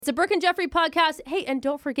It's a Brooke and Jeffrey podcast. Hey, and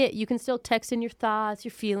don't forget, you can still text in your thoughts,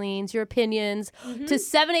 your feelings, your opinions to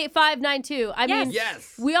 78592. I mean,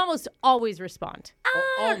 we almost always respond.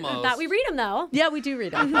 Almost. Thought we read them, though. Yeah, we do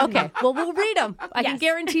read them. Okay, well, we'll read them. I can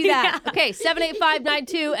guarantee that. Okay,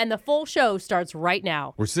 78592, and the full show starts right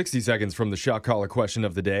now. We're 60 seconds from the shot caller question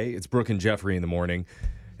of the day. It's Brooke and Jeffrey in the morning,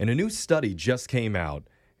 and a new study just came out,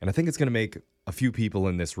 and I think it's going to make a few people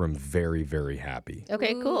in this room very, very happy.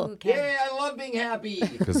 Okay, cool. Okay. Yeah, I love being happy.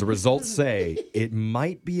 Because the results say it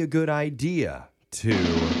might be a good idea to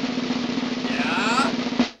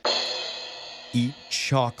eat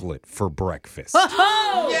chocolate for breakfast.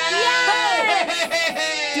 Oh! Yay!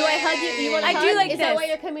 Do I hug you? You want to I hug? do like Is that this. why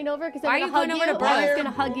you're coming over? Because Why I'm are going to you hug going you. over to I was Brooke? going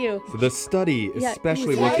to hug you. The study Yeah, especially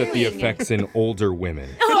he's looked at the lying. effects in older women.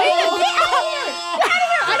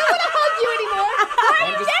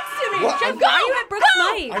 What? Jeff, why are you at Brooke's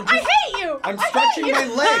mic? I hate you. I'm stretching my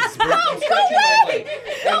legs, bro. I'm stretching my legs.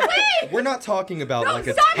 And we're not talking about like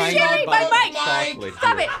a tiny sharing my bite mic. of chocolate.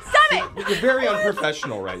 Stop here. it. Stop it. You're very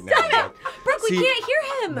unprofessional right now. Brooke. Brooke, we See, can't hear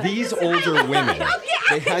him. These older women,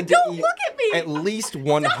 they had to Don't eat look at me. at least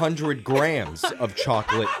 100 grams of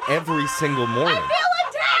chocolate every single morning,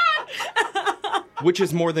 which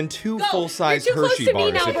is more than 2 full-size You're too close Hershey to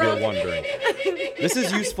me bars, now, if bro. you're wondering. This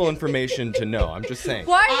is useful information to know. I'm just saying.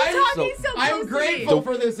 Why are you I'm talking so close I'm to me? grateful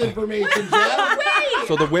for this information, Jeff.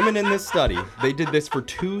 So the women in this study, they did this for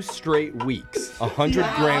 2 straight weeks. 100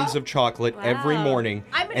 grams of chocolate every morning,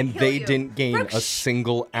 I'm gonna and kill they you. didn't gain a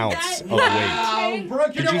single ounce of weight. Wow,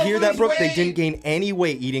 Brooke, Did you hear that, Brooke? They didn't gain any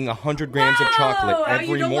weight eating 100 grams of chocolate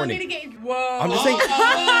every morning. Whoa. I'm just saying.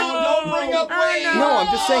 Oh, don't bring up weight. No,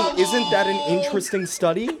 I'm just saying, isn't that an interesting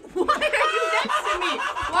study? Why are you next to me?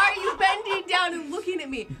 Why are you bending down and looking at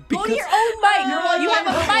me? Go Because- to your own mic. You're like You have a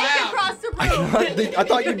on her mic lap. across the room. I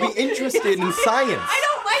thought you'd be interested in science. I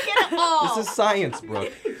don't like it at all. This is science,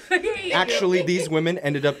 Brooke. Actually, these women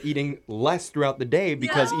ended up eating less throughout the day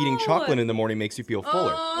because eating chocolate in the morning makes you feel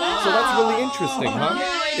fuller. So that's really interesting, huh?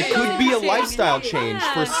 It could be a lifestyle change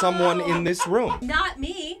for someone in this room. Not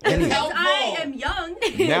me. Anyway. Because I am young.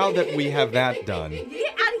 Now that we have that done, Get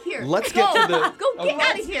out of here. let's get to the... Go get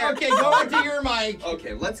out of here. Okay, go on to your mic.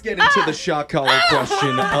 Okay, let's get into the shot collar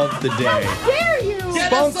question of the day. Dare you?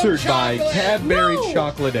 Get us some Sponsored by chocolate. Cadbury No.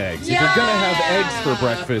 chocolate eggs. If you're gonna have eggs for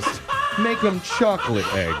breakfast, make them chocolate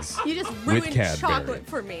eggs. You just With ruined Cadbury. chocolate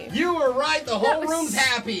for me. You were right. The whole was- room's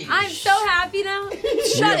happy. I'm so happy now.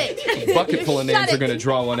 Shut it. A bucket full of names Shut are it. going to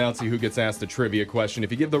draw one out, see who gets asked a trivia question.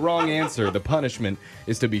 If you give the wrong answer, the punishment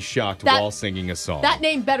is to be shocked That- while singing a song. That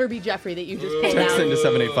name better be Jeffrey that you just pulled Text out. into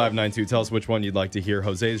 78592. Tell us which one you'd like to hear.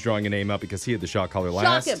 Jose's drawing a name up because he had the shot caller Shock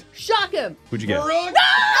last. him. Shock him. Who'd you get? Brooke,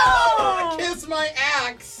 No! kiss my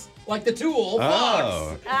axe. Like the tool, Oh.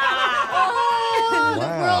 Fox. Oh, the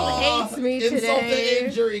Wow. world hates me Insult to today.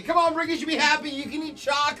 injury. Come on, Brooke, you should be happy. You can eat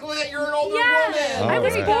chocolate. You're an older Yeah. woman. I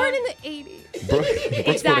was Alright. born in the 80s. Brooke's putting on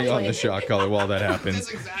Exactly. the shot caller while that Yes, happens.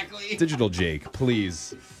 exactly. Digital Jake,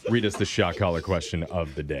 please read us the shot caller question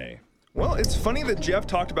of the day. Well, it's funny that Jeff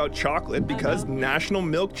talked about chocolate because National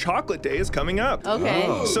Milk Chocolate Day is coming up. Okay.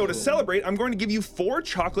 Oh. So to celebrate, I'm going to give you 4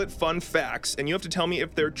 chocolate fun facts, and you have to tell me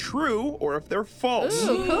if they're true or if they're false.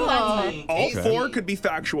 Ooh, cool. All 4 could be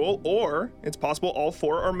factual, or it's possible all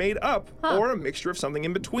 4 are made up, or a mixture of something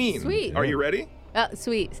in between. Sweet. Are you ready?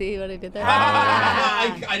 Sweet. See what I did there?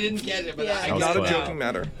 I didn't get it, but Yeah. I That was got Not a it now. joking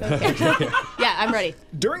matter. Yeah, I'm ready.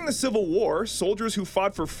 During the Civil War, soldiers who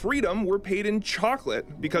fought for freedom were paid in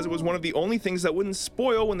chocolate because it was one of the only things that wouldn't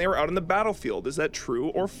spoil when they were out on the battlefield. Is that true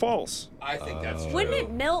or false? I think that's true. Wouldn't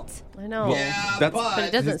it melt? I know. Yeah, That's- But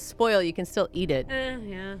it doesn't spoil. You can still eat it.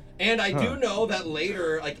 Yeah. And I do know that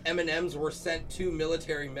later, like M&Ms were sent to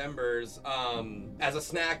military members as a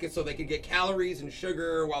snack, so they could get calories and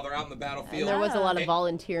sugar while they're out in the battlefield. And there was a lot of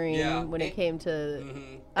volunteering Yeah. when it came to...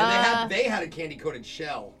 And they had a candy coated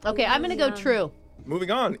shell. Okay, I'm going to go true. Moving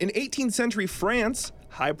on, in 18th century France,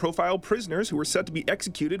 high-profile prisoners who were set to be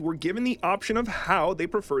executed were given the option of how they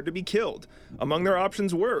preferred to be killed. Among their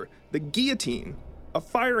options were the guillotine, a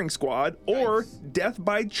firing squad, or death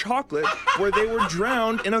by chocolate, where they were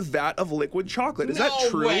drowned in a vat of liquid chocolate. Is that No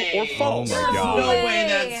true way. or false? Oh my There's God. no way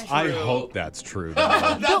that's true. I hope that's true. though.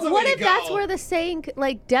 That's But the what way if to that's go. where the saying,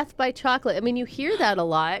 like, death by chocolate? I mean, you hear that a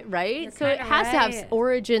lot, right? You're So it kinda has to have right.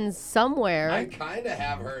 origins somewhere. I kind of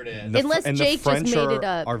have heard it. Unless and Jake the just French made it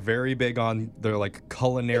up. are very big on their like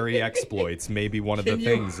culinary exploits. Maybe one of the Can you-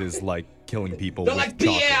 things is like killing people They're with like,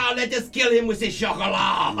 chocolate. Pierre, let us kill him with his chocolat.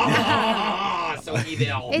 so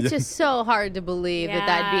evil. It's just so hard to believe that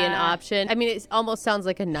that'd be an option. I mean, it almost sounds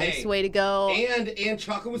like a nice way to go. And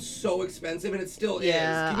chocolate was so expensive, and it still is.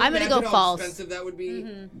 I'm going to go false. How expensive that would be?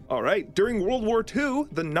 All right. During World War II,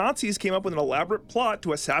 the Nazis came up with an elaborate plot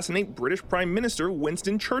to assassinate British Prime Minister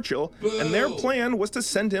Winston Churchill, and their plan was to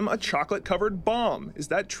send him a chocolate-covered bomb. Is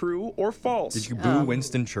that true or false? Did you boo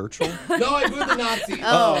Winston Churchill? No, I booed the Nazis.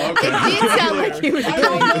 Oh, okay. It did sound like he was I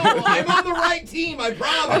don't know. I'm on the right team, I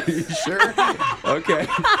promise. Are you sure? Okay.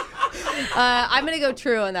 I'm going to go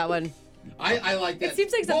true on that one. I like that. It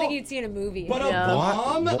seems like something you'd see in a movie. But a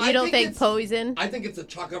bomb? You don't think poison? I think it's a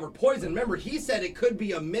chocolate-covered poison. Remember, he said it could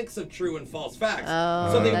be a mix of true and false facts.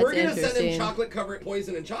 Oh, so they were going to send him chocolate-covered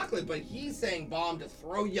poison and chocolate, but he's saying bomb to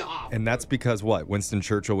throw you off. And that's because what? Winston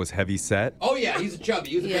Churchill was heavy set? Oh, yeah, he's a chubby.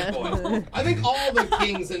 He was a big boy. I think all the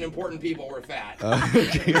kings and important people were fat.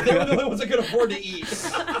 Okay. They were the only ones that could afford to eat.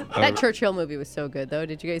 That Churchill movie was so good, though.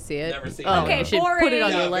 Did you guys see it? Never seen it. it. Okay, You should boring. put it on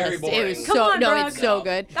Yeah, your very list. boring. It was Come so on, it's Brooke. so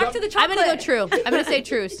good. Back to the I'm chocolate. going to go true. I'm going to say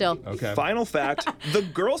true still. Okay. Final fact, the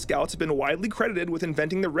Girl Scouts have been widely credited with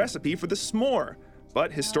inventing the recipe for the s'more.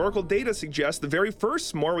 But historical data suggests the very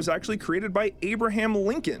first s'more was actually created by Abraham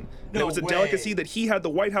Lincoln. And it was a delicacy that he had the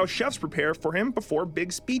White House chefs prepare for him before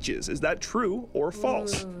big speeches. Is that true or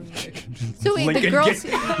false? So wait, the girls...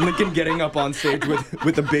 Lincoln getting up on stage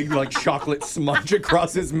with a big like chocolate smudge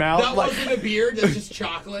across his mouth. That wasn't a beard, that's just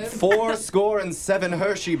chocolate. 407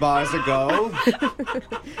 Hershey bars ago.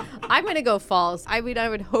 I'm going to go false. I mean, I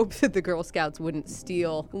would hope that the Girl Scouts wouldn't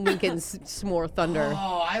steal Lincoln's s'more thunder.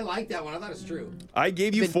 Oh, I like that one. I thought it was true. I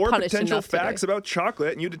gave you Been 4 punished potential enough today. facts about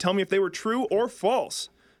chocolate, and you had to tell me if they were true or false.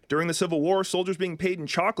 During the Civil War, soldiers being paid in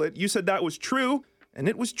chocolate, you said that was true, and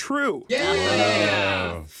it was true.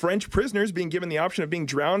 Yeah! French prisoners being given the option of being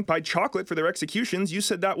drowned by chocolate for their executions, you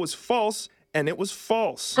said that was false, and it was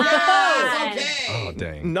false. Yes, okay. Oh,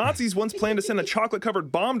 dang. Nazis once planned to send a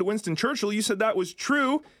chocolate-covered bomb to Winston Churchill, you said that was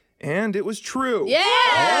true, and it was true.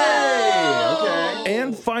 Yeah! Okay.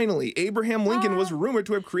 And finally, Abraham Lincoln was rumored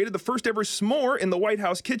to have created the first ever s'more in the White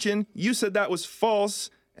House kitchen. You said that was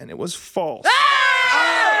false, and it was false.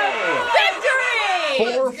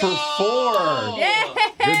 Victory! 4 for 4. Yeah!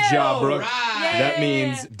 Good job, Brooke. Right. That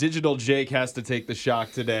means Digital Jake has to take the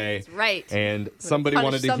shock today. Right. And somebody punish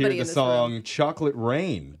wanted to hear somebody the in this song Chocolate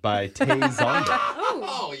Rain by Tay Zonda.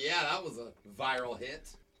 Oh, yeah, that was a viral hit.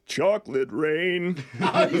 Chocolate rain.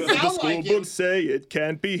 Oh, you The sound school like books him. say it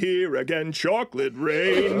can't be here again. Chocolate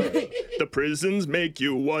rain. The prisons make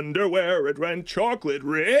you wonder where it went. Chocolate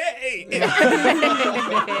rain.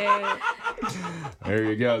 There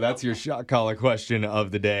you go. That's your shot collar question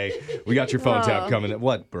of the day. We got your phone tap coming.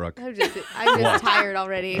 What, Brooke? I'm just tired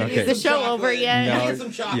already. Okay. Is the show Chocolate. over yet? No, Get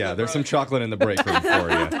some chocolate, yeah, there's some Brooke. chocolate in the break room for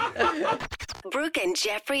you. Brooke and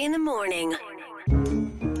Jeffrey in the morning.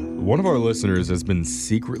 One of our listeners has been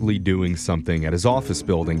secretly doing something at his office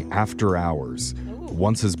building after hours,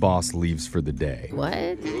 once his boss leaves for the day. What?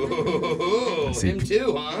 Ooh, See, him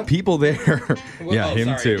too, huh? People there, yeah, Oh, him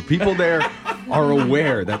sorry. too. People there are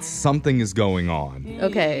aware that something is going on,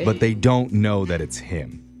 Okay. but they don't know that it's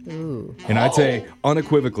him. Ooh. And I'd say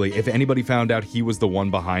unequivocally, if anybody found out he was the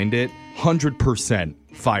one behind it, 100%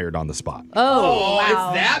 fired on the spot. Oh. Oh, it's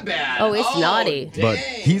that bad. Oh, it's naughty. But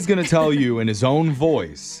he's going to tell you in his own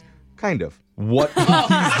voice, kind of, what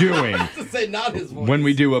he's doing To say not his voice. when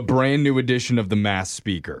we do a brand new edition of the Mass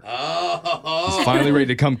Speaker. He's finally ready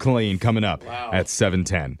to come clean, coming up at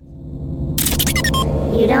 7:10.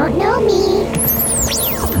 You don't know me.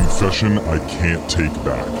 Confession I can't take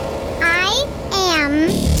back. I am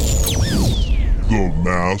The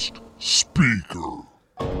Masked Speaker.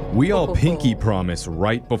 We all pinky promise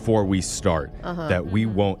right before we start that we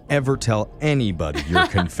won't ever tell anybody your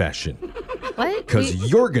confession. What? Because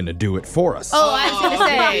you're going to do it for us. Oh, I was going to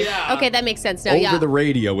say. yeah. Okay, that makes sense now. Over Yeah. the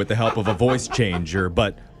radio with the help of a voice changer,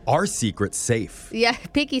 but our secret's safe. Yeah,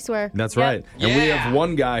 pinky swear. That's right. And we Yeah. have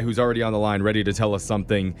one guy who's already on the line ready to tell us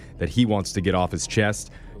something that he wants to get off his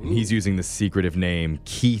chest. And he's using the secretive name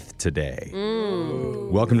Keith today.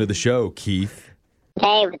 Welcome to the show, Keith.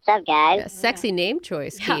 Hey, what's up, guys? A sexy name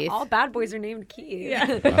choice, Yeah, Keith. all bad boys are named Keith.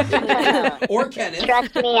 Or Kenneth.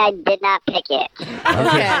 Trust me, I did not pick it.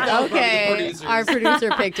 Okay. producers. Our producer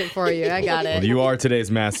picked it for you. I got Well, it. you are today's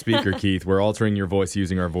mass speaker, Keith. We're altering your voice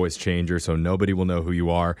using our voice changer, so nobody will know who you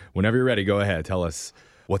are. Whenever you're ready, go ahead. Tell us,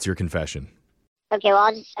 what's your confession? Okay,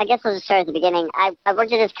 well, I guess I'll just start at the beginning. I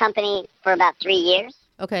worked at this company for about 3 years,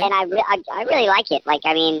 Okay. and I really like it. Like,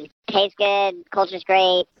 I mean, pays good, culture's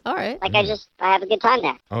great. All right. Like, I have a good time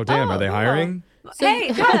there. Oh, damn. Oh, Are they cool. hiring? Hey,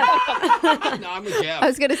 No, I'm with Jeff. I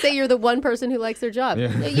was going to say you're the one person who likes their job. Yeah.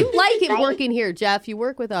 You like it working here, Jeff. You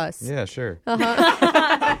work with us. Yeah, sure.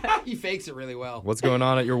 He fakes it really well. What's going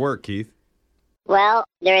on at your work, Keith? Well,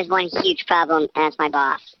 there is one huge problem, and that's my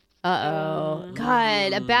boss. Uh-oh.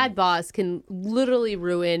 God, a bad boss can literally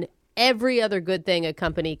ruin every other good thing a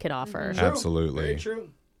company can offer. True. Absolutely. Very true.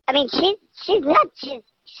 I mean, she's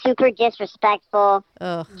super disrespectful.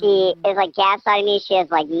 Ugh. She is like gaslighting me. She has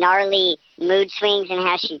like gnarly mood swings in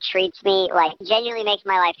how she treats me. Like, genuinely makes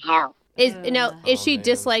my life hell. Is she man.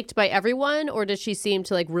 disliked by everyone, or does she seem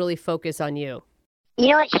to like really focus on you? You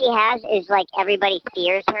know what she has is like everybody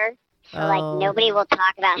fears her. So like nobody will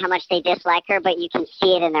talk about how much they dislike her, but you can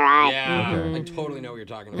see it in their eyes. Yeah, I totally know what you're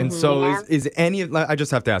talking about. And so is any of, I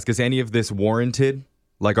just have to ask, is any of this warranted?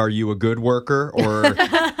 Like, are you a good worker or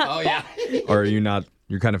Oh, yeah. or are you not,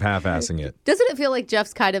 you're kind of half-assing it? Doesn't it feel like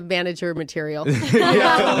Jeff's kind of manager material?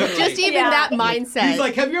 Yeah. Just even that mindset. He's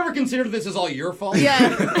like, have you ever considered this is all your fault?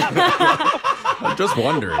 yeah. I'm just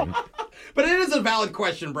wondering. But it is a valid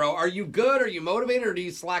question, bro. Are you good? Are you motivated? Or do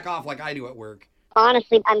you slack off like I do at work?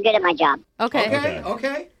 Honestly, I'm good at my job. Okay.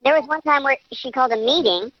 Okay. There was one time where she called a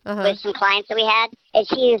meeting with some clients that we had, and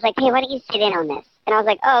she was like, hey, why don't you sit in on this? And I was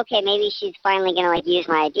like, oh, okay, maybe she's finally going to, like, use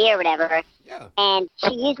my idea or whatever. Yeah. And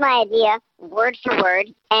she used my idea word for word,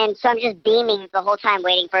 and so I'm just beaming the whole time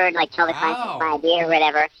waiting for her to, like, tell the client it's my idea or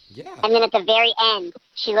whatever. Yeah. And then at the very end,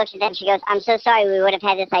 she looks at them, she goes, I'm so sorry, we would have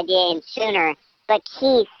had this idea in sooner, but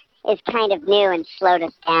Keith is kind of new and slowed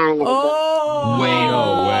us down in the beginning. Wait,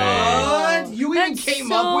 No way. What? You even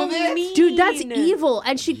came up with it? Dude, that's evil.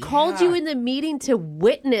 And she called you in the meeting to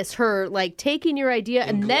witness her, like, taking your idea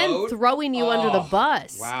and then gloat? throwing you under the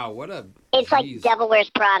bus. Wow, what a... It's like Jeez. Devil Wears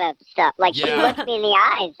Prada stuff. Like, she Yeah. looked me in the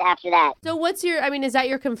eyes after that. So what's your, I mean, is that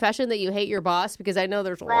your confession that you hate your boss? Because I know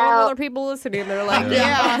there's a lot Well- of other people listening. They're like,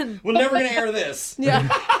 yeah. We're never going to air this. Yeah.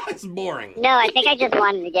 It's boring. No, I think I just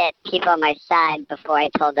wanted to get people on my side before I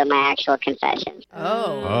told them my actual confession.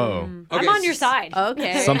 Oh. Oh. I'm on your side.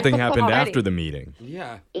 Okay. Something happened Already. after the meeting.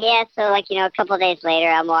 Yeah. Yeah, so, like, you know, a couple of days later,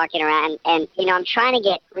 I'm walking around, and, you know, I'm trying to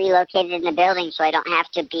get relocated in the building so I don't have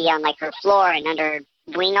to be on, like, her floor and under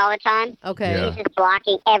wing all the time. Okay. Yeah. She's just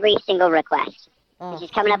blocking every single request. And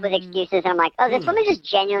she's coming up with excuses, and I'm like, oh, this woman just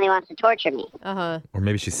genuinely wants to torture me. Uh-huh. Or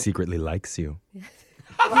maybe she secretly likes you.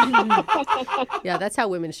 Yeah, that's how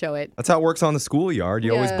women show it. That's how it works on the schoolyard.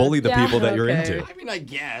 You always Yeah. bully the Yeah. people that you're Okay. into. I mean, I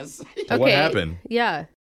guess. So what happened? Yeah.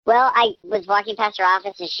 Well, I was walking past her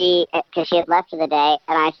office, and because she had left for the day,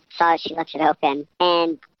 and I saw she left it open.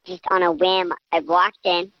 And just on a whim, I walked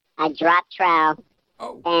in, I dropped trowel,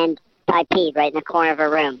 and I peed right in the corner of her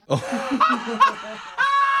room.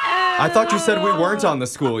 I thought you said we weren't on the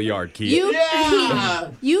schoolyard, Keith.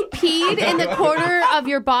 You peed in the corner of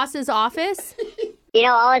your boss's office? You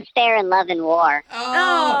know, all is fair in love and war.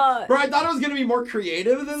 Oh, bro, I thought it was going to be more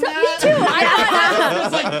creative than that. Me too. I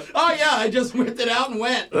was like, oh, yeah, I just whipped it out and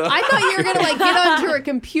went. I thought you were going to, like, get onto her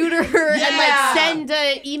computer and, like, send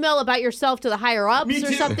an email about yourself to the higher-ups Me or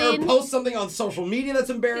too. something. Or post something on social media that's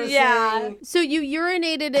embarrassing. Yeah. So you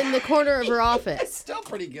urinated in the corner of her office. Still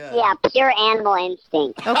pretty good. Yeah, pure animal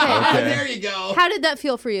instinct. Okay. There you go. How did that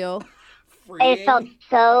feel for you? It felt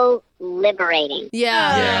so liberating.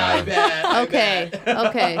 Yeah. Yeah, I bet. I Okay. bet.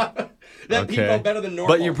 Okay. That Okay. people better than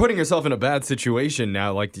normal. But you're putting yourself in a bad situation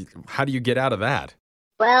now. Like, how do you get out of that?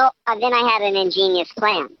 Well, then I had an ingenious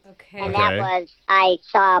plan. Okay. And that was, I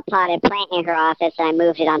saw a potted plant in her office, and I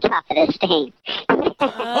moved it on top of the stain.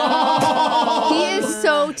 He is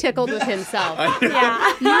so tickled with himself.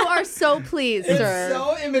 Yeah. You are so pleased, It's sir.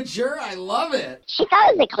 so immature. I love it. She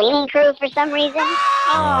thought it was a cleaning crew for some reason.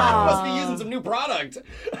 Must be using some new product.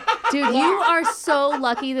 Dude, you are so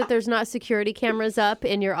lucky that there's not security cameras up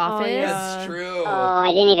in your office. That's true. Oh, I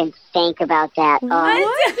didn't even think about that.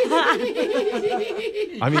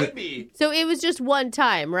 I mean, Could be. So it was just one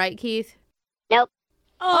time, right, Keith? Nope.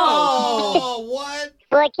 Oh, what?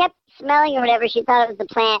 Well, I kept smelling or whatever. She thought it was the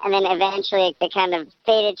plant, and then eventually it kind of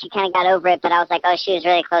faded. She kind of got over it, but I was like, oh, she was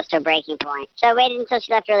really close to a breaking point. So I waited until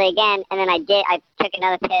she left early again, and then I took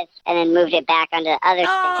another piss and then moved it back onto the other stain.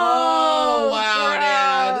 Oh, wow,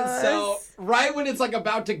 Dad. So right when it's like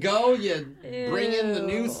about to go, you bring in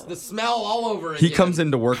the smell all over again. he comes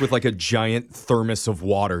into work with like a giant thermos of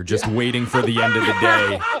water, just waiting for the end of the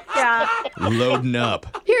day, Yeah. loading up.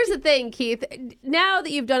 Here's the thing, Keith. Now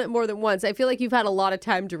that you've done it more than once, I feel like you've had a lot of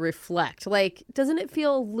time to reflect. Like, doesn't it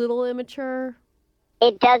feel a little immature?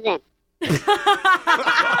 It doesn't.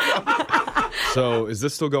 So is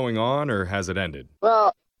this still going on or has it ended?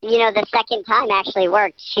 Well, the second time actually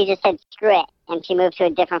worked. She just said, screw it. And she moved to a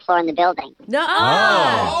different floor in the building. No.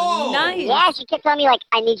 Oh, nice. Yeah, she kept telling me,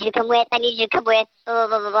 I need you to come with, blah,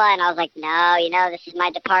 blah, blah, blah. And I was like, no, this is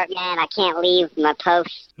my department. I can't leave my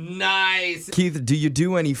post. Nice. Keith, do you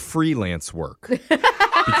do any freelance work?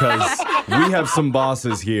 Because we have some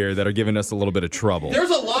bosses here that are giving us a little bit of trouble. There's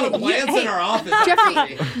a lot of plants in our office.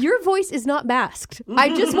 Jeffrey, your voice is not masked.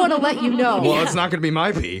 I just want to let you know. Well, it's not going to be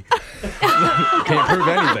my pee. Can't prove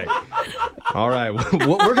anything. All right,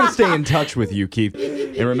 well, we're going to stay in touch with you, Keith.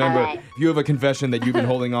 And remember, if you have a confession that you've been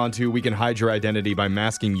holding on to, we can hide your identity by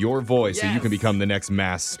masking your voice so you can become the next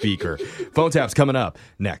mass speaker. Phone taps coming up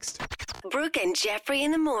next. Brooke and Jeffrey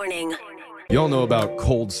in the morning. Y'all know about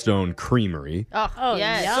Cold Stone Creamery. Oh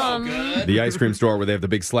yes. So good. The ice cream store where they have the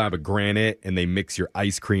big slab of granite and they mix your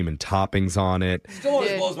ice cream and toppings on it. Still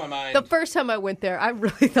always blows my mind. The first time I went there, I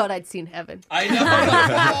really thought I'd seen heaven. I know.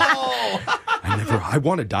 I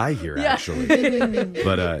want to die here, actually.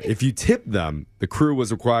 But if you tip them, the crew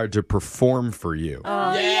was required to perform for you.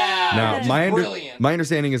 Yeah. Now, my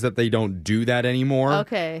understanding is that they don't do that anymore.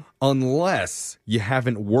 Okay. Unless you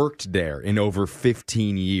haven't worked there in over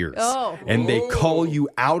 15 years. Oh. And they call you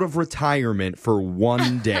out of retirement for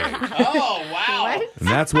one day. Oh, wow. What? And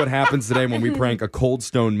that's what happens today when we prank a Cold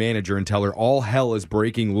Stone manager and tell her all hell is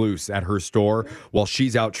breaking loose at her store while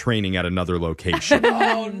she's out training at another location.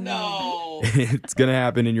 Oh, no. It's going to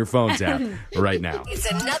happen in your phone tap right now. It's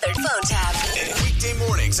another phone tap. Weekday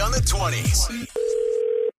mornings on the 20s.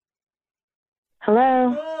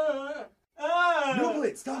 Hello?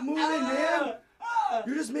 Nublet, stop moving, man.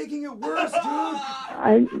 You're just making it worse, dude.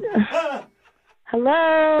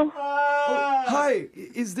 Hello? Oh, hi,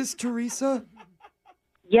 is this Teresa?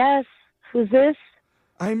 Yes. Who's this?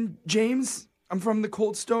 I'm James. I'm from the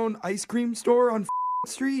Cold Stone ice cream store on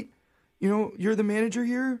Street. You're the manager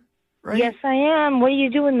here, right? Yes, I am. What are you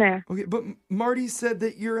doing there? Okay, but Marty said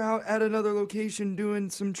that you're out at another location doing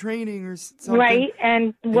some training or something. Right,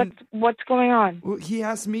 and what's going on? Well, he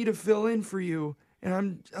asked me to fill in for you,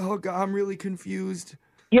 and I'm really confused.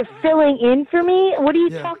 You're filling in for me? What are you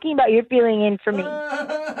talking about? You're filling in for me.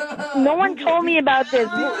 No one told me about this.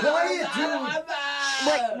 Be quiet, dude.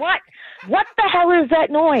 What the hell is that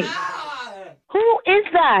noise? Who is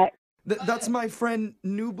that? That's my friend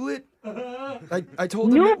Nublet. I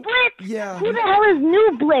told him. Nublet? Yeah. Who the hell is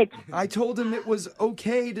Nublet? I told him it was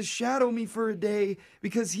okay to shadow me for a day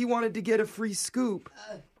because he wanted to get a free scoop.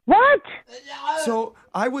 What? So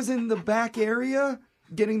I was in the back area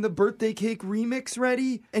getting the birthday cake remix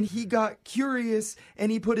ready, and he got curious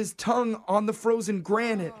and he put his tongue on the frozen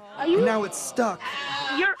granite, and now it's stuck.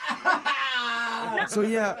 So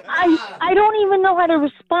yeah. I don't even know how to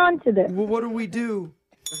respond to this. Well, what do we do?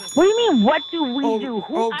 What do you mean, what do we do?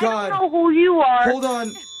 God. I don't know who you are. Hold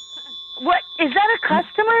on. What, is that a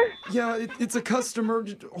customer? Yeah, it's a customer.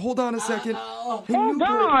 Hold on a second. Hey, Hold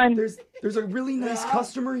on. There's a really nice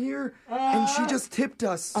customer here, and she just tipped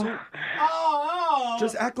us. So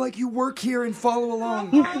just act like you work here and follow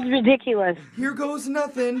along. This is ridiculous. Here goes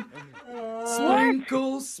nothing.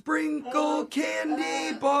 Sprinkle, sprinkle,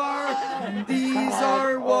 candy bar. These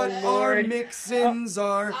are what our mix-ins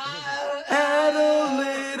are. Add a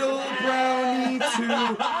little brownie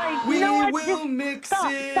too. We will mix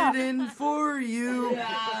it in for you.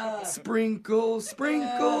 Sprinkle,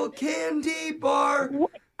 sprinkle, candy bar.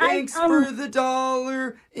 Thanks for the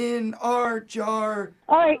 $1 in our jar.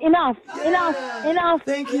 All right, enough.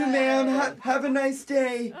 Thank you, ma'am. Have a nice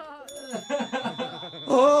day.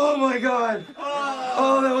 Oh my God.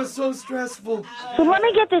 Oh, that was so stressful. So let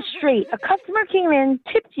me get this straight. A customer came in,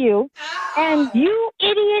 tipped you, and you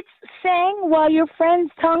idiots sang while your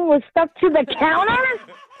friend's tongue was stuck to the counter?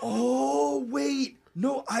 Oh, wait.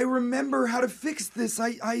 No, I remember how to fix this.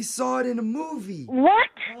 I saw it in a movie. What?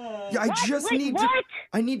 Yeah,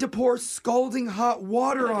 I need to pour scalding hot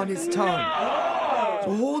water on his tongue.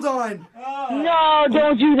 So hold on. No,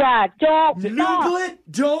 don't do that. Don't. Nublet,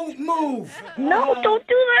 don't move. No, don't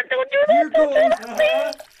do that. Don't do that. Here don't goes. do that,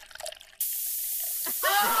 please.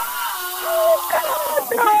 Oh, God,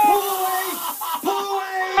 no. Pull away.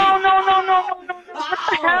 No. What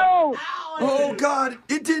the hell? Oh, God,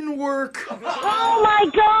 it didn't work. Oh, my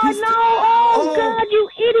God, no. Oh, God, you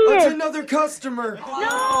idiot. It's another customer.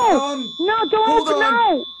 No. No, don't. Hold on.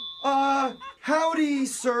 No. Howdy,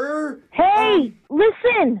 sir. Hey,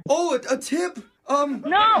 listen. Oh, a tip? No.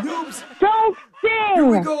 Noobs. Don't sing. Here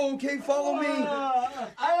we go, okay? Follow me.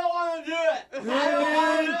 I don't want to do it.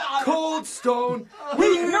 And Cold Stone.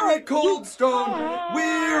 We're at Cold Stone.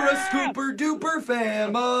 We're a scooper duper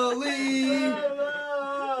family.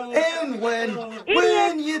 And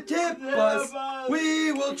when you tip us,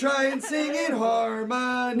 we will try and sing in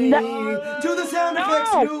harmony to the sound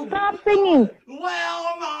effects. No, stop singing.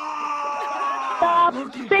 Stop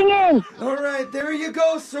singing. All right, there you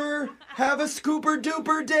go, sir. Have a scooper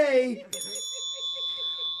duper day.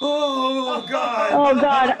 Oh, God. Oh,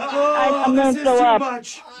 God. I'm going to throw up.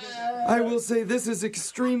 Much. I will say this is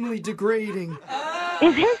extremely degrading.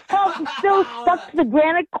 Is his tongue still stuck to the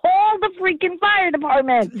granite? Call the freaking fire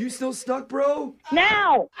department. You still stuck, bro?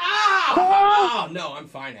 Now. Oh, no, I'm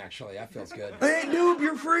fine, actually. That feels good. Hey, noob,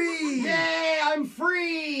 you're free. Yay, I'm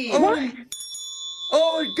free.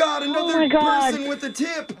 Oh, God, another person with a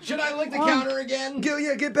tip. Should I lick the counter again?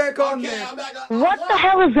 Get back on there. I'm back on. What the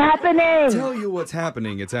hell is happening? Tell you what's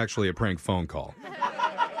happening. It's actually a prank phone call.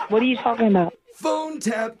 What are you talking about? Phone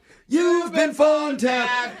tap. You've been phone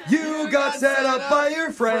tapped. You got set up by your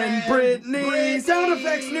friend Brittany. Sound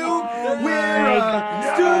effects noob. We're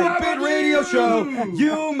a stupid radio show.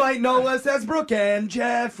 You might know us as Brooke and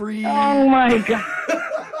Jeffrey. Oh, my God.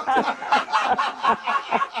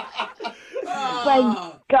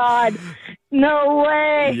 My God. No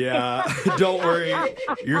way. Yeah, don't worry.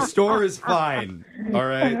 Your store is fine. All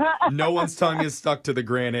right. No one's tongue is stuck to the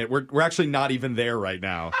granite. We're actually not even there right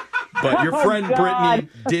now. But your friend Brittany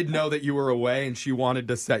did know that you were away, and she wanted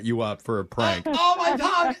to set you up for a prank. Oh, my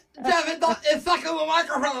tongue! Devin, it's stuck in the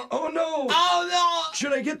microphone. Oh, no. Oh, no.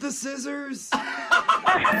 Should I get the scissors?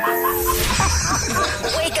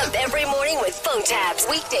 Wake up every morning with phone taps.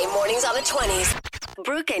 Weekday mornings on the 20s.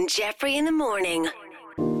 Brooke and Jeffrey in the morning.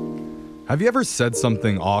 Have you ever said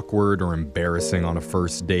something awkward or embarrassing on a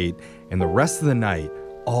first date, and the rest of the night,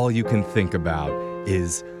 all you can think about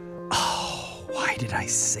is, oh, why did I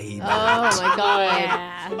say that? Oh, my God. Yeah.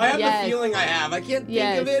 I have the feeling I have. I can't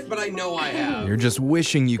think of it, but I know I have. You're just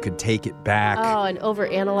wishing you could take it back. Oh, and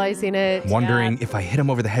overanalyzing it. Wondering if I hit him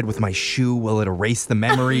over the head with my shoe, will it erase the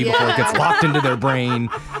memory before it gets locked into their brain?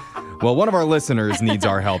 Well, one of our listeners needs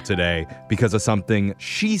our help today because of something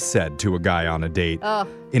she said to a guy on a date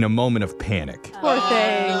in a moment of panic. Poor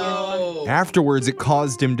thing. Oh. Afterwards, it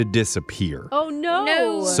caused him to disappear. Oh,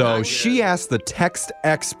 no. So she asked the text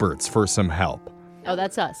experts for some help. Oh,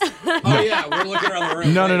 that's us. Oh, yeah, we're looking around the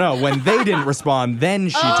room. No. When they didn't respond, then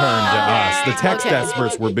she turned to us. The text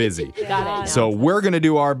experts were busy. Got it. So we're going to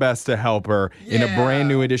do our best to help her in a brand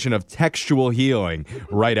new edition of Textual Healing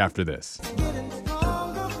right after this.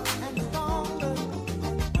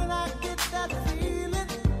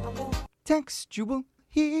 Textual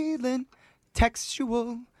healing,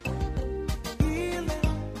 textual.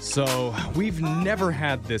 So, we've never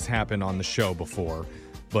had this happen on the show before,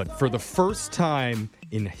 but for the first time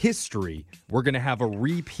in history, we're going to have a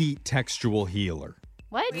repeat textual healer.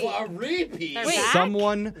 What? A repeat?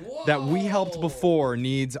 Someone that we helped before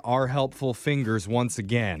needs our helpful fingers once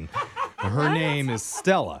again. Her name is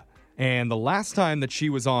Stella. And the last time that she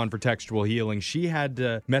was on for Textual Healing, she had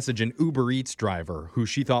to message an Uber Eats driver who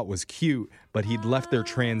she thought was cute, but he'd left their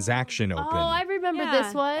transaction open. Oh, I remember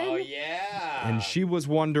this one. Oh, yeah. And she was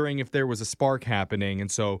wondering if there was a spark happening, and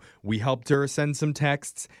so we helped her send some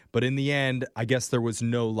texts, but in the end, I guess there was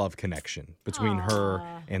no love connection between her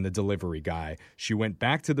and the delivery guy. She went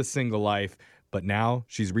back to the single life, but now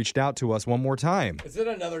she's reached out to us one more time. Is it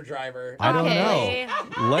another driver? I don't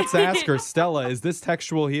know. Let's ask her. Stella, is this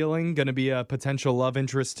Textual Healing going to be a potential love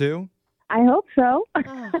interest too? I hope so.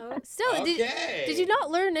 Still, did you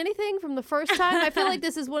not learn anything from the first time? I feel like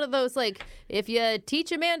this is one of those, like, if you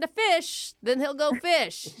teach a man to fish, then he'll go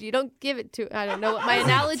fish. You don't give it to, I don't know what my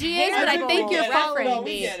analogy is, but I think you're following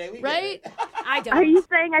me, right? I don't. Are you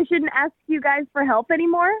saying I shouldn't ask you guys for help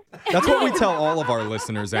anymore? That's what we tell all of our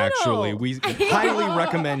listeners, actually. We highly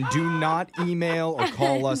recommend do not email or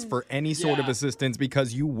call us for any sort of assistance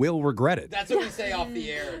because you will regret it. That's what we say off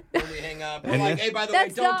the air when we hang up. We're like, hey, by the way,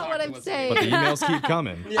 don't talk to us. That's not what I'm saying. But the emails keep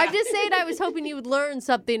coming. I'm just saying I was hoping you would learn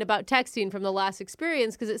something about texting from the last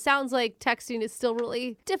experience because it sounds like texting is still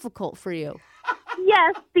really difficult for you.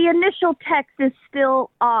 Yes, the initial text is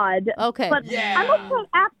still odd. Okay. But I'm okay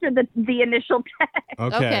after the initial text.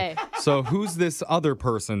 Okay. So who's this other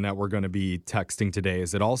person that we're going to be texting today?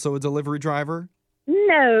 Is it also a delivery driver?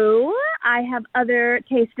 No, I have other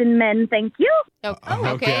taste in men, thank you.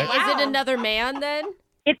 Okay. Is it another man then?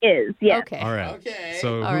 It is, yes. Okay. All right. Okay.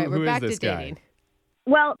 So who is this guy?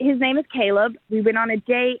 Well, his name is Caleb. We went on a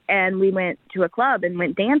date and we went to a club and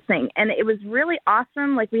went dancing. And it was really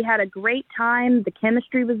awesome. Like, we had a great time. The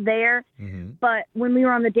chemistry was there. Mm-hmm. But when we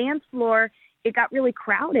were on the dance floor, it got really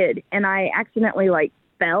crowded. And I accidentally,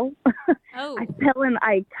 fell. Oh. I fell and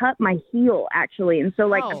I cut my heel, actually. And so,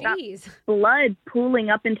 like, Oh. I got Jeez. blood pooling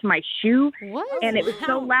up into my shoe. What? And it was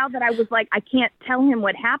so Wow. loud that I was like, I can't tell him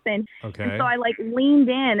what happened. Okay. And so I, like, leaned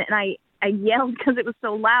in and I yelled because it was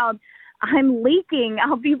so loud, I'm leaking.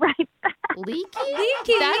 I'll be right back. Leaky?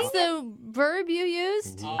 Leaky. That's the verb you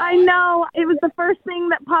used? I know. It was the first thing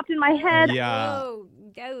that popped in my head. Yeah. Oh,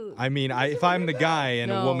 go. I mean, if I'm the guy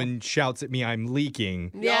and a No. woman shouts at me, I'm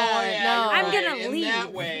leaking. Yeah, you're no. I'm right. gonna In leave.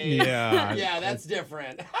 that way. Yeah. Yeah, that's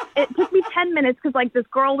different. It took me 10 minutes because, like, this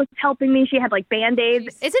girl was helping me. She had, like,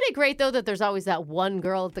 Band-Aids. Isn't it great, though, that there's always that one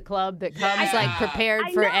girl at the club that comes, like, Yeah. prepared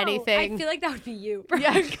I for know. I anything? feel like that would be you.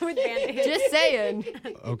 Yeah. With Band-Aids. Just saying.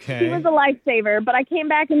 Okay. He was a lifesaver, but I came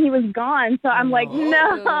back and he was gone. So I'm like,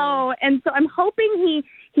 no. And so I'm hoping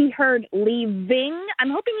he heard leaving. I'm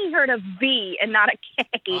hoping he heard a V and not a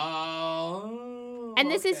K. Oh. And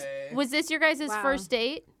this okay. was this your guys' Wow. first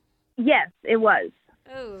date? Yes, it was.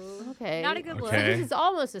 Oh. Okay. Not a good look. Okay. This is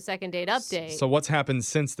almost a second date update. So what's happened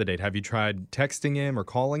since the date? Have you tried texting him or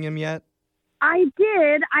calling him yet? I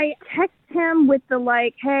did. I text him with the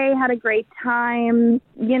like, hey, had a great time.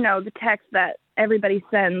 You know, the text that everybody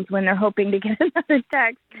sends when they're hoping to get another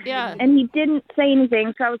text. Yeah. And he didn't say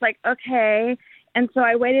anything. So I was like, okay. And so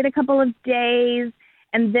I waited a couple of days.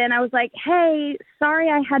 And then I was like, hey, sorry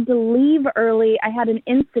I had to leave early. I had an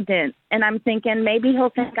incident. And I'm thinking maybe he'll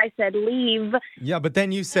think I said leave. Yeah, but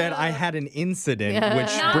then you said I had an incident, Yeah.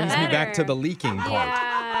 which Not brings me back to better. the leaking part.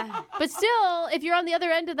 Yeah. But still, if you're on the other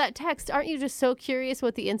end of that text, aren't you just so curious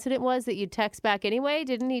what the incident was that you text back anyway?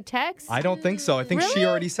 Didn't he text? I don't think so. I think she Really?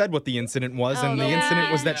 already said what the incident was, Oh, and the no.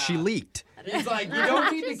 incident was that Yeah. she leaked. He's like, you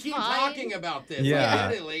don't need to Just keep fine. talking about this. Yeah.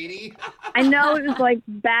 I get it, lady. I know it was like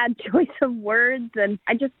bad choice of words. And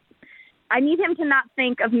I need him to not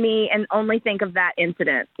think of me and only think of that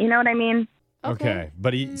incident. You know what I mean? Okay.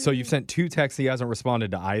 But so you've sent 2 texts. He hasn't responded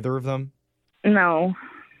to either of them? No.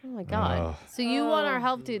 Oh my God. Ugh. So you want our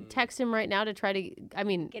help to text him right now to try to, I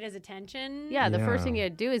mean, Get his attention. yeah, the first Yeah. thing you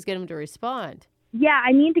do is get him to respond. Yeah,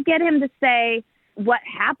 I need to get him to say what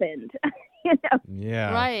happened. You know?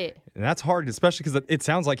 Yeah. Right. And that's hard, especially because it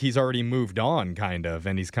sounds like he's already moved on, kind of,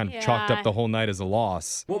 and he's kind of chalked up Yeah. the whole night as a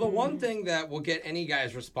loss. Well, the one thing that will get any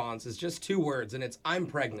guy's response is just 2 words, and it's "I'm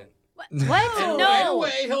pregnant." What? And No. right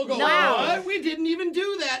away he'll go, No. "What? We didn't even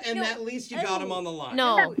do that," and at least you got him on the line.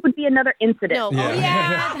 No. That would be another incident. No. Yeah. Oh,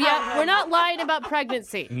 yeah. Yeah. We're not lying about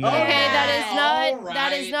pregnancy. No. Okay, that is All not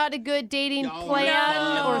that is right. not a good dating No,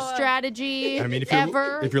 plan no. or strategy. I mean,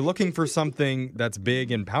 ever. if you're looking for something that's big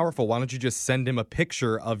and powerful, why don't you just send him a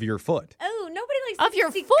picture of your foot? Oh, nobody likes Of to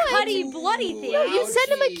your see foot? cutty, bloody things. No, you send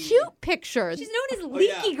him a Ouchie. cute picture. She's known as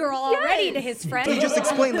yeah. Leaky Girl already to his friends. Can you just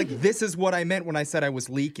explain, like, this is what I meant when I said I was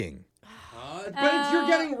leaking? But you're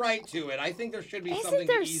getting right to it. I think there should be something Isn't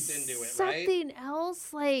there to ease into it, right? something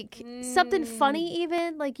else, like something funny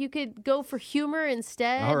even? Like you could go for humor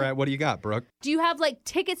instead? All right, what do you got, Brooke? Do you have like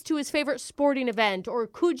tickets to his favorite sporting event, or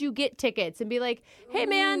could you get tickets and be like, hey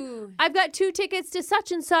man, Ooh. I've got 2 tickets to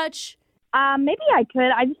such and such? Maybe I could.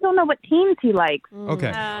 I just don't know what teams he likes.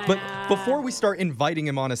 Okay, but before we start inviting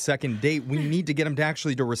him on a second date, we need to get him to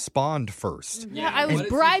actually to respond first. Yeah, I what was is he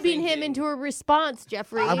bribing him thinking? into a response,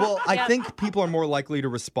 Jeffrey. I think people are more likely to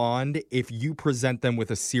respond if you present them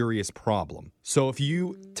with a serious problem. So if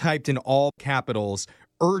you typed in all capitals,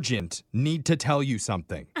 urgent, need to tell you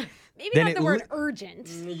something. Maybe Then not it the word li- urgent.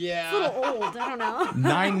 It's a Yeah. little old. I don't know.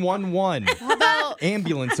 911. How about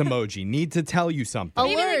Ambulance emoji, need to tell you something.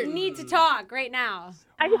 Maybe alert? like need to talk right now.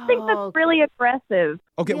 I just think Oh. that's really aggressive.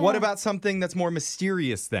 Okay, what about something that's more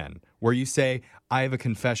mysterious then, where you say, I have a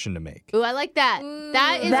confession to make? Ooh, I like that.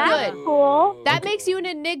 That is That's good. cool. That makes you an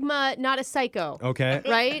enigma, not a psycho. Okay.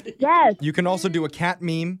 Right? Yes. You can also do a cat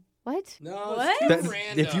meme. What? No, What? it's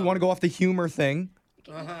That- too if you want to go off the humor thing.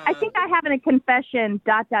 I think I having a confession ...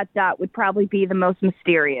 would probably be the most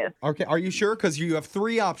mysterious. Okay, are you sure? Because you have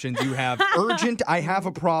 3 options. You have urgent, I have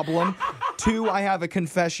a problem. 2, I have a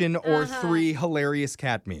confession. Or 3, hilarious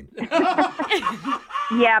cat meme.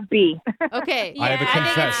 Yeah, B. Okay. I have a I think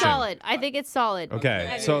it's confession. solid. I think it's solid.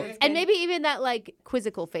 Okay, so And maybe even that like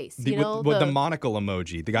quizzical face, you know? with the monocle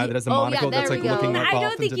emoji, the guy that has the Oh, yeah, monocle that's there like we go. looking up I off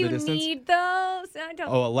don't think into you the distance. need those. I don't.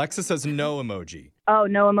 Oh, Alexa says no emoji. Oh,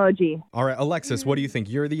 no emoji. All right, Alexis, what do you think?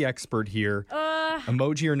 You're the expert here.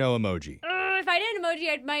 Emoji or no emoji? If I did an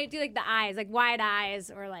emoji, I might do like the eyes, like wide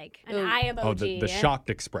eyes, or like an Ooh. eye emoji. Oh, the shocked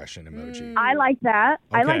expression emoji. I like that.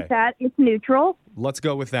 I Okay. like that. It's neutral. Let's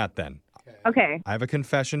go with that then. Okay. I have a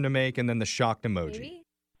confession to make and then the shocked emoji. Maybe?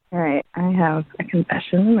 All right. I have a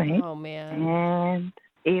confession to make. Oh man. And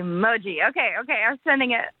emoji. Okay. I'm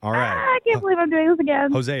sending it. All right. I can't believe I'm doing this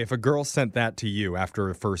again. Jose, if a girl sent that to you after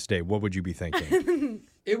a first date, what would you be thinking?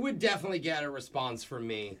 It would definitely get a response from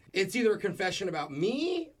me. It's either a confession about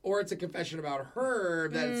me or it's a confession about her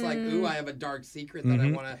that it's like, ooh, I have a dark secret that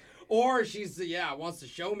I want to... Or she's, wants to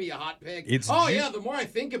show me a hot pic. The more I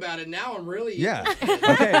think about it, now I'm really... Yeah.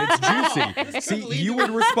 Okay, it's juicy. See, you would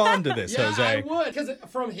respond to this, Jose. I would. Because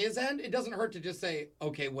from his end, it doesn't hurt to just say,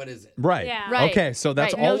 okay, what is it? Right. Yeah. Right. Okay, so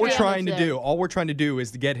that's Right. all No we're trying to damage do. All we're trying to do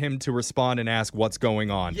is to get him to respond and ask what's going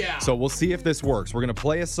on. Yeah. So we'll see if this works. We're going to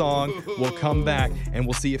play a song. We'll come back, and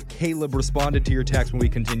we'll see if Caleb responded to your text when we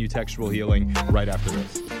continue textual healing right after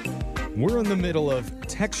this. We're in the middle of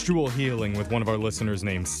textual healing with one of our listeners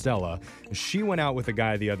named Stella. She went out with a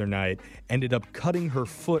guy the other night, ended up cutting her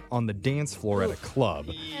foot on the dance floor at a club.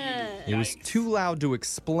 It was too loud to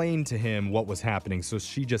explain to him what was happening, so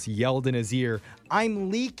she just yelled in his ear,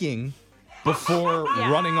 "I'm leaking," before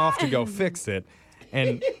running off to go fix it.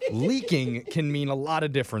 And leaking can mean a lot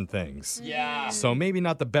of different things. Yeah. So maybe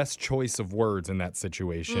not the best choice of words in that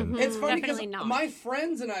situation. It's funny because Definitely not. my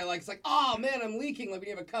friends and I, it's like, oh man, I'm leaking, let me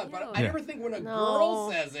have a cut. But I never think when a girl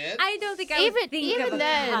says it. I don't think I would think of a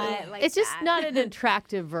cut like it's just that. not an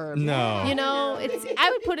attractive verb. No. You know, I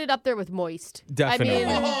would put it up there with moist. Definitely.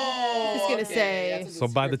 I mean, just gonna say. So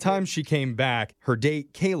by the time she came back, her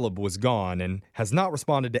date Caleb was gone and has not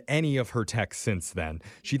responded to any of her texts since then.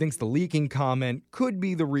 She thinks the leaking comment could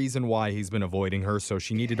be the reason why he's been avoiding her, so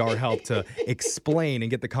she needed our help to explain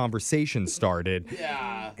and get the conversation started.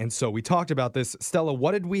 Yeah. And so we talked about this. Stella,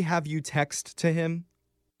 what did we have you text to him?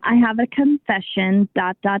 I have a confession, ...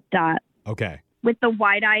 Okay. with the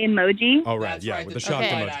wide eye emoji. Oh, right. That's Yeah, right, with the the shocked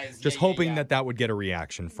Okay. emoji. eyes. Just Yeah, hoping yeah. that would get a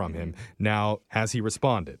reaction from him. Now, has he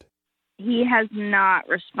responded? He has not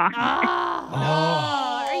responded.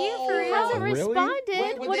 Are you for real? Hasn't Really? responded.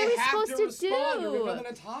 When What they are we have supposed to respond, do? We have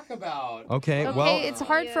nothing to talk about. Okay, Okay, well, it's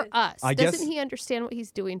hard for us. I guess- Doesn't he understand what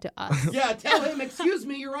he's doing to us? Yeah, tell him, excuse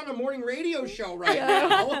me, you're on a morning radio show right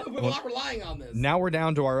now. We're not relying on this. now we're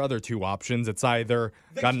down to our other two options. It's either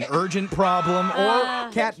got an urgent problem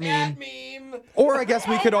or cat meme. Cat meme. Or I guess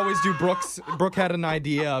we could always do Brooke had an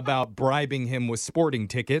idea about bribing him with sporting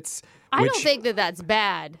tickets. I which, don't think that that's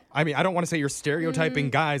bad. I mean, I don't want to say you're stereotyping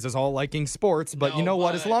guys as all liking sports, but you know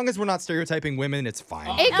what? As long as we're not stereotyping women, it's fine.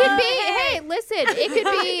 It could be. Hey, listen.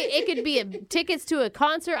 It could be tickets to a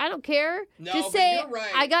concert. I don't care. No, Just but say you're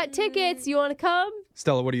right. I got tickets. You want to come?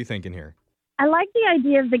 Stella, what are you thinking here? I like the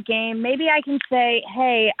idea of the game. Maybe I can say,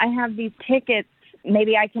 hey, I have these tickets.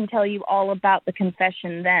 Maybe I can tell you all about the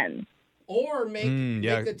confession then. Or make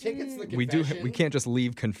yeah. the tickets the confession. We can't just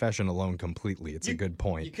leave confession alone completely. It's a good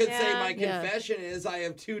point. You could say my Yeah. confession is I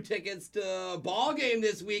have 2 tickets to a ball game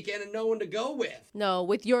this weekend and no one to go with. No,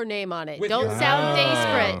 with your name on it. With Don't your- sound Oh.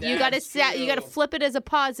 desperate. You gotta That's you gotta true. flip it as a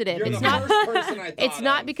positive. You're It's the not. first person I thought It's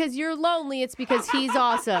not of. because you're lonely. It's because he's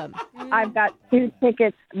awesome. I've got 2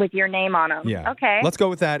 tickets with your name on them. Yeah. Okay. Let's go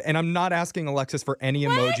with that. And I'm not asking Alexis for any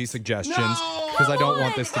emoji suggestions because I don't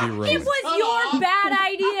want this to be It ruined. was your bad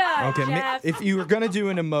idea. Okay, Jeff. if you were going to do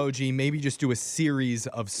an emoji, maybe just do a series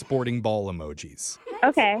of sporting ball emojis.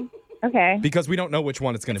 Okay. Because we don't know which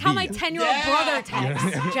one it's going to How be. my 10-year-old Yeah. brother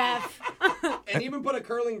texts, Jeff. And even put a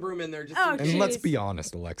curling broom in there just Oh, in And case. let's Jeez. be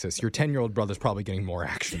honest, Alexis, your 10-year-old brother's probably getting more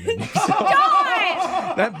action than you. So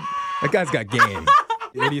God! that guy's got game.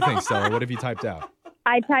 What do you think, Stella? What have you typed out?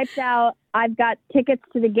 I typed out, I've got tickets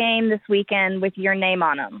to the game this weekend with your name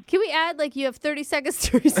on them. Can we add you have 30 seconds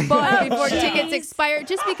to respond before jeez. tickets expire?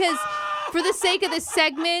 Just because, for the sake of this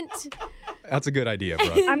segment. That's a good idea, bro.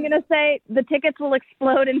 I'm going to say the tickets will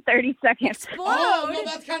explode in 30 seconds. Oh, no,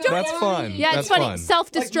 that's kind of That's fun. Yeah, That's it's funny. fun. Like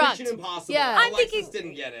Self-destruct. Mission Impossible. Yeah. I'm Alexis thinking-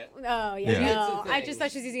 didn't get it. Oh, Yeah. yeah. No, It's a I thing. just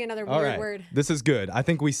thought she was using another All weird right. word. This is good. I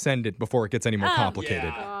think we send it before it gets any more complicated.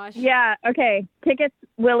 yeah. Gosh. Yeah, okay. Tickets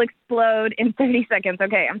will explode in 30 seconds.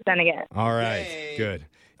 Okay, I'm sending it. All right. Yay. Good.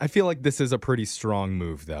 I feel like this is a pretty strong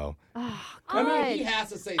move, though. I mean, he has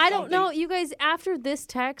to say I don't know. something. You guys, after this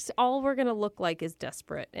text, all we're going to look like is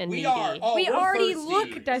desperate and We needy. are. Oh, We we're already thirsty.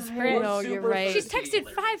 look desperate. I know, We're you're super right. She's thirsty. texted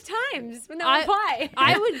 5 times with no I- reply.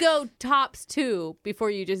 I would go tops 2 before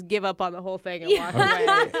you just give up on the whole thing and walk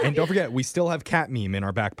Yeah. away. And don't forget, we still have cat meme in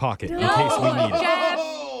our back pocket in No, case we need it. Jeff.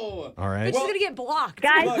 Oh, All right. But she's going to get blocked.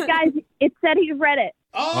 Guys, it said he read it.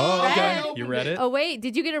 Oh, I okay. opened You read it? Oh, wait.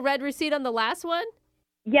 Did you get a red receipt on the last one?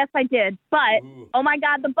 Yes, I did. But, oh my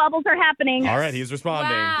God, the bubbles are happening. All right, he's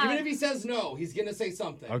responding. Wow. Even if he says no, he's gonna say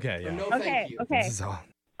something. Okay, Or yeah. no, Okay, thank you. okay. This is all.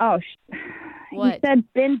 Oh, What? he said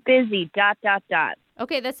been busy, ...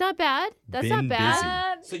 Okay, that's not bad. That's Been not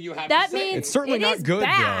bad. So you have That to say means- It's certainly It not is good,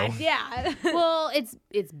 bad. though. Yeah. Well,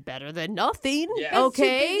 it's better than nothing. Yes.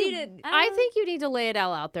 Okay. Too busy to- I think you need to lay it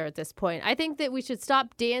all out there at this point. I think that we should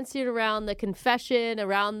stop dancing around the confession,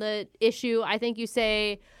 around the issue. I think you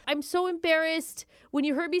say, I'm so embarrassed. When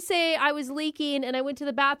you heard me say I was leaking and I went to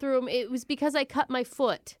the bathroom, it was because I cut my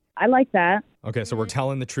foot. I like that. Okay, so we're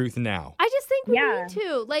telling the truth now. I just think we Yeah. need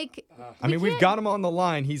to. Like, I mean, we've got him on the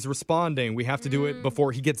line. He's responding. We have to do it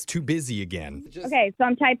before he gets too busy again. Okay, so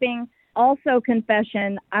I'm typing also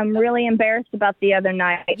confession. I'm really embarrassed about the other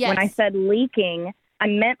night. Yes. When I said leaking, I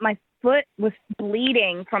meant my foot was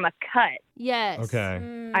bleeding from a cut. yes.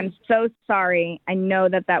 Okay. I'm so sorry. I know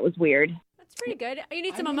that was weird. That's pretty good. You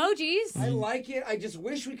need some emojis. I like it. I just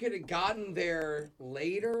wish we could have gotten there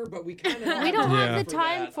later, but we kind of We don't Yeah. have the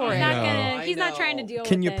time for I it. know, He's not I trying to know. deal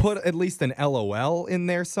Can with you this. put at least an LOL in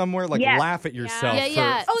there somewhere? Like Yes. laugh at yourself. Yeah,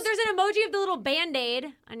 yeah. Oh, there's an emoji of the little Band-Aid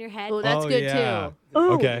on your head. Oh, that's Oh, good yeah. too.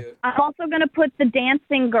 Ooh, Okay. I'm also going to put the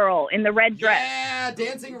dancing girl in the red dress. Yeah,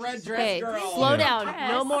 dancing red dress Okay, girl. slow Yeah. down.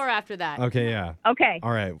 Yes. No more after that. Okay, yeah. Okay.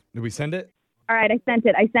 All right. Did we send it? All right, I sent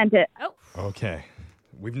it. Oh. Okay.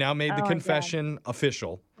 We've now made the Oh, confession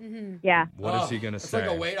official. Yeah. What is he going to It's say? like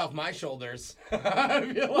a weight off my shoulders.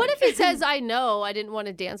 What if he says, I know I didn't want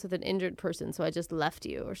to dance with an injured person, so I just left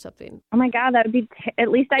you or something? Oh my God, that would be. At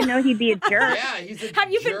least I know he'd be a jerk. Yeah, he's a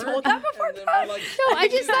Have you been jerk, told that before, and then we're like, No, I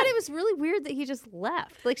just thought it was really weird that he just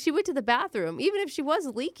left. Like, she went to the bathroom, even if she was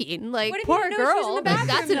leaking. Like, What if you poor didn't know she was in girl. the bathroom,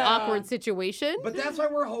 That's an though? awkward situation. But that's why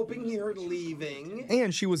we're hoping you're leaving.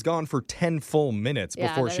 And she was gone for 10 full minutes Yeah,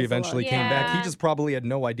 before that she is a lot. eventually came back. He Yeah. just probably had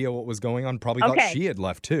no idea what was going on. Probably thought Okay. she had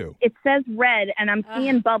left too. It says red, and I'm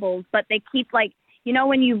seeing bubbles, but they keep like, you know,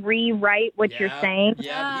 when you rewrite what you're saying.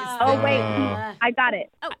 Yeah, he's Oh thinking. wait, Uh. I got it.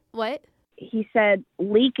 What? He said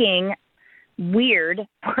leaking, weird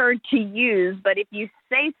word to use, but if you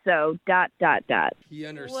say so, ... He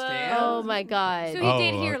understands. Oh, my God. So he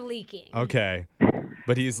did hear leaking. Okay.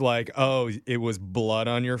 But he's like, oh, it was blood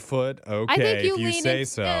on your foot? Okay, I think you if you lean say in-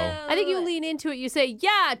 so. I think you lean into it. You say,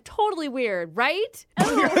 yeah, totally weird, right?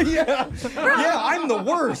 yeah, I'm the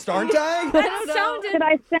worst, aren't I? That sounded. Could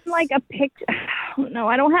I send like a picture? No,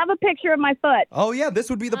 I don't have a picture of my foot. Oh, yeah, this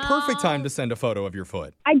would be the perfect Oh. time to send a photo of your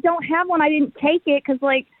foot. I don't have one. I didn't take it because,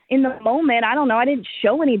 like, in the moment, I don't know. I didn't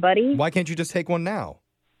show anybody Why can't you just take one now?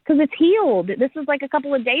 because it's healed. This was like a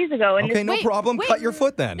couple of days ago, and Okay, it's, no wait, problem. wait. Cut your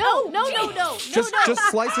foot then. No. Just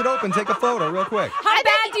slice it open. Take a photo real quick. How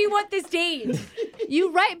bad do you want this date?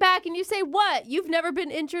 You write back and you say, what? You've never been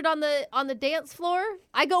injured on the dance floor?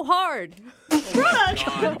 I go hard.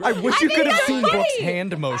 I wish you could have seen Brooke's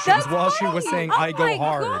hand motions while she was saying, I go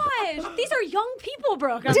hard. Oh my gosh. These are young people,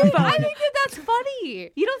 Brooke. on Dude, the phone. I think that's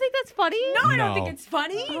funny. You don't think that's funny? No, I don't No. think it's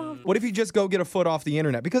funny. What if you just go get a foot off the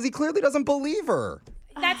internet? Because he clearly doesn't believe her.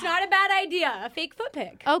 That's not a bad idea. A fake foot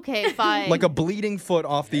pic. Okay, fine. Like a bleeding foot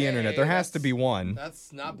off the internet. There has to be one.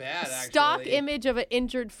 That's not bad, actually. stock image of an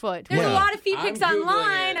injured foot. There's Yeah. a lot of feet I'm pics Googling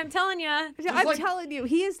online. it. I'm telling you. I'm like- telling you,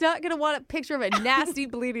 he is not going to want a picture of a nasty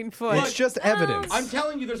bleeding foot. It's just evidence. I'm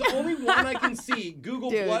telling you, there's only one I can see. Google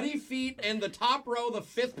Dude. bloody feet, and the top row, the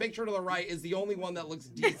fifth picture to the right, is the only one that looks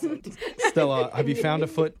decent. Stella, have you found a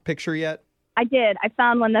foot picture yet? I did. I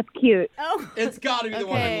found one that's cute. Oh. It's got to be the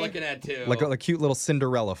one I'm Okay. looking at, too. Like a cute little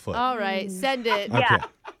Cinderella foot. All right, send it. Okay. Yeah.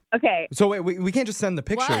 Okay. So wait, we can't just send the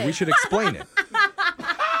picture. What? We should explain it.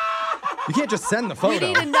 You can't just send the We photo.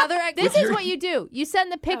 need another. This is your- what you do. You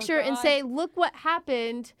send the picture and God. say, "Look what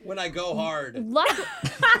happened." when I go hard. Look.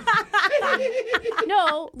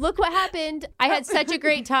 No, look what happened. I had such a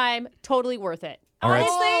great time. Totally worth it. All right,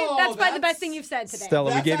 Honestly, Oh, that's probably the that's- best thing you've said today.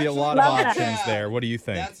 Stella, we That's gave you a actually lot of not options bad. there. What do you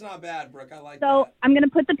think? That's not bad, Brooke. I like So that. I'm going to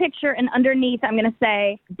put the picture, and underneath I'm going to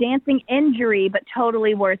say dancing injury, but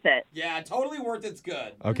totally worth it. Yeah, totally worth it's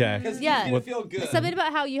good. Okay. Because Yeah. he's going to feel good. Something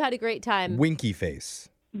about how you had a great time. Winky face.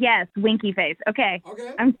 Yes, winky face. Okay.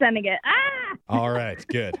 Okay. I'm sending it. Ah! All right,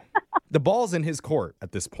 good. The ball's in his court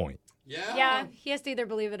at this point. Yeah. Yeah, he has to either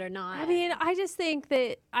believe it or not. I mean, I just think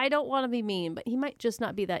that I don't want to be mean, but he might just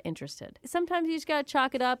not be that interested. Sometimes you just got to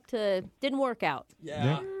chalk it up to didn't work out.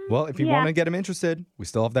 Yeah. Well, if you Yeah. want to get him interested, we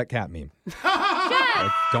still have that cat meme.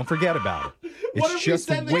 Don't forget about it. It's What if we just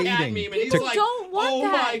send the waiting. cat meme and he's to- like, don't want oh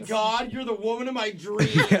my that." God, you're the woman of my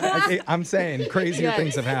dreams. I'm saying crazier Yes.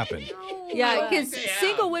 things have happened. Yeah, because Yeah.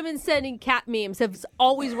 single women sending cat memes have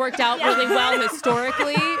always worked out really well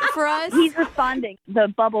historically for us. He's responding. The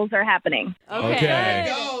bubbles are happening. Okay. There you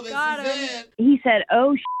go. This Got is him. it. He said,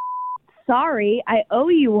 "Oh, sorry, I owe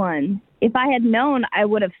you one. If I had known, I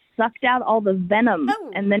would have sucked out all the venom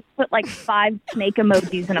Oh. and then put like 5 snake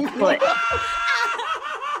emojis in a foot."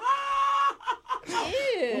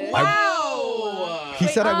 Wow. He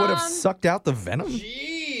said I would have Um, sucked out the venom?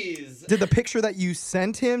 Jeez. did the picture that you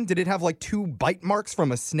sent him, did it have like 2 bite marks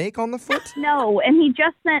from a snake on the foot? No, and he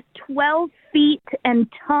just sent 12 feet and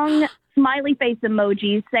tongue smiley face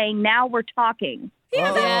emojis saying, now we're talking. He has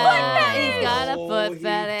a foot fetish. He's got a foot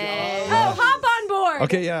fetish. Oh, hop on board.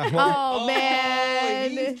 Okay, yeah. Well, Oh, man.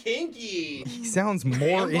 He's kinky. he sounds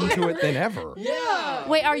more into it than ever. Yeah.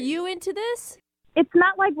 Wait, are you into this? It's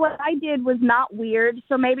not like what I did was not weird,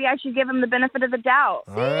 so maybe I should give him the benefit of the doubt.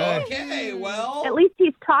 All right. Okay, well. At least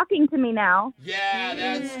he's talking to me now. Yeah,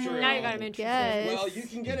 that's true. Now you got him interested. Yes. Well, you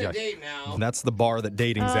can get a date now. That's the bar that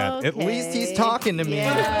dating's at. At least he's talking to me.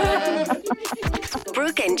 Yeah.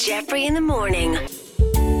 Brooke and Jeffrey in the morning.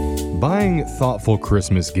 Buying thoughtful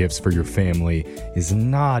Christmas gifts for your family is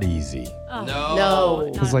not easy.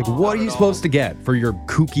 No. It's like, what are you supposed to get for your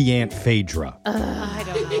kooky Aunt Phaedra? I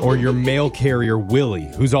don't know. Or your mail carrier Willie,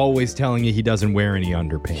 who's always telling you he doesn't wear any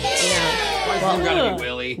underpants? Why's it gotta be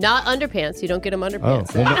Willie? Not underpants. You don't get him Oh,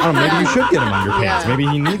 underpants. well, maybe you should get him underpants. Yeah. Maybe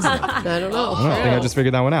he needs them. I don't know. I think I just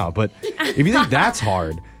figured that one out. But if you think that's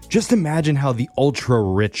hard, just imagine how the ultra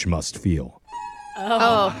rich must feel.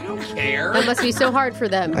 Oh, I don't care. that must be so hard for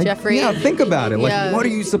them, Jeffrey. Yeah, think about it. Like, Yeah. what are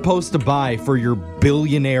you supposed to buy for your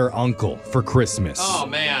billionaire uncle for Christmas? Oh,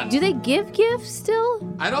 man. Do they give gifts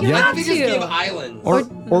still? I don't Yeah. think they just give islands. Or it's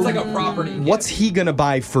like a property. what's he gonna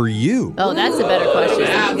buy for you? Oh, that's a better question.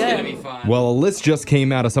 That's Good. gonna be fun. Well, a list just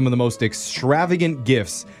came out of some of the most extravagant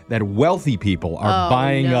gifts that wealthy people are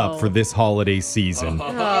buying no. up for this holiday season.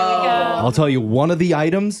 Oh. I'll tell you, one of the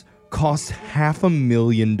items costs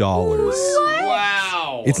 $500,000.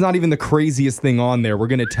 Wow. It's not even the craziest thing on there. We're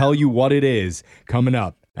going to tell you what it is coming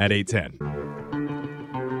up at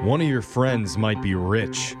 8:10. One of your friends might be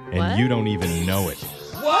rich, and you don't even know it.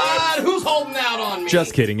 What? Who's holding out on me?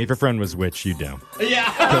 Just kidding. If your friend was rich, you'd know. Yeah.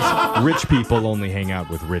 Because rich people only hang out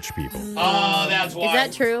with rich people. Oh, that's why. Is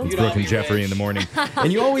that true? It's Brooke and Jeffrey in the morning.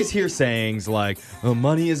 And you always hear sayings like, oh,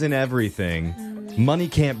 money isn't everything. Money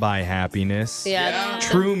can't buy happiness. Yeah.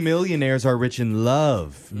 True millionaires are rich in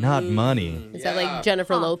love, not money. Is that like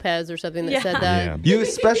Jennifer Lopez or something that said that? Yeah. You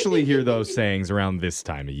especially hear those sayings around this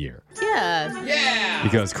time of year. Yeah. Yeah.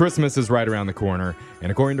 Because Christmas is right around the corner,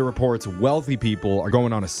 and according to reports, wealthy people are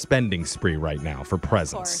going on a spending spree right now for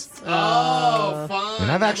presents. Oh, fun.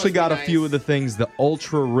 And I've actually got a few of the things the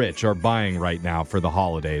ultra rich are buying right now for the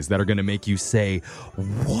holidays that are going to make you say,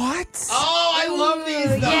 what? Oh, I love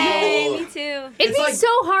these though. Yay, me too. It'd be like- so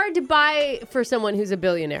hard to buy for someone who's a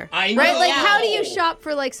billionaire. I Right? Like, know. how do you shop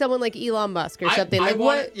for like someone like Elon Musk or something? I Like,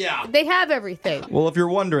 want what? it- yeah. They have everything. Well, if you're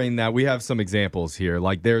wondering that, we have some examples here.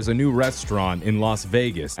 Like, there's a new restaurant in Las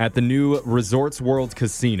Vegas at the new Resorts World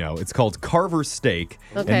Casino. It's called Carver Steak,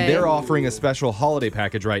 Okay. and they're offering a special holiday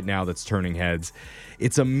package right now that's turning heads.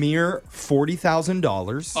 It's a mere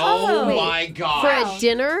 $40,000. Oh, Wait, my God. For a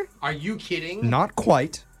dinner? Are you kidding? Not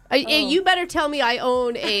quite. You better tell me I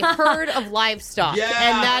own a herd of livestock, Yeah.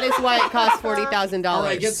 and that is why it costs $40,000. All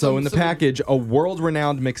right, get So some- in the some- package, a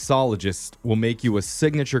world-renowned mixologist will make you a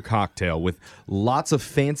signature cocktail with lots of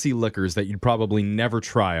fancy liquors that you'd probably never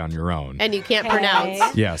try on your own. And you can't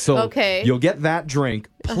pronounce. Yeah, so Okay. you'll get that drink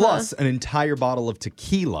plus an entire bottle of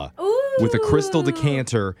tequila with a crystal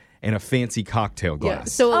decanter and a fancy cocktail Yeah.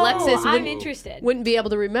 glass. So Alexis I'm wouldn't, interested. wouldn't be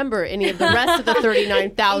able to remember any of the rest of the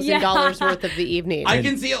 $39,000 worth of the evening. I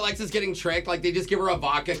can see Alexis getting tricked. Like, they just give her a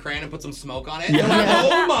vodka cran and put some smoke on it.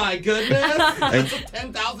 Oh, my goodness. That's a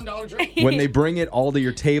 $10,000 drink. When they bring it all to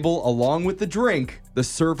your table along with the drink, the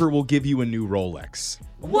server will give you a new Rolex.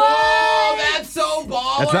 Whoa, that's so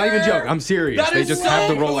baller. That's not even a joke. I'm serious. That They is just so have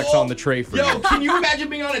the Rolex cool. on the tray for Yo, you. can you imagine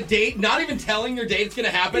being on a date, not even telling your date it's going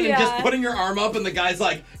to happen, and just putting your arm up, and the guy's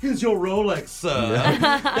like, here's your Rolex, sir.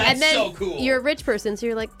 That's and then so cool. you're a rich person, so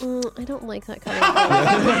you're like, I don't like that kind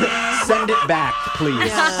of Send it back, please.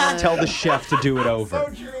 Yeah. Tell the chef to do it over.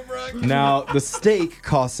 So true, Brooke. Now, the steak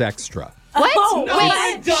costs extra. What? No, Wait,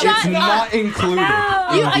 it doesn't. shut It's up. not included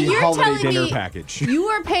in the You're holiday telling dinner me package. You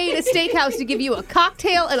are paying a steakhouse to give you a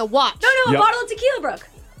cocktail and a watch. No, Yep. a bottle of tequila, Brooke.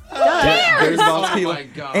 Yeah, there's Oh tequila. my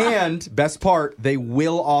God. And best part, they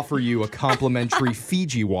will offer you a complimentary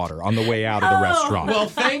Fiji water on the way out of the restaurant. Well,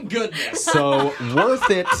 thank goodness. So worth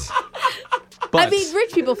it. But I mean,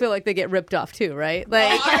 rich people feel like they get ripped off too, right?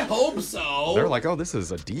 Like, I hope so. they're like, oh, this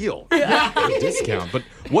is a deal, a discount. But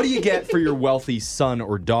what do you get for your wealthy son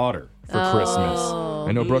or daughter for Christmas?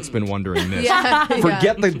 I know Brooke's been wondering this. yeah,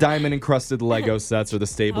 Forget the diamond-encrusted Lego sets or the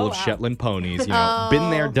stable of Shetland ponies. You know, been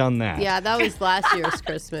there, done that. yeah, that was last year's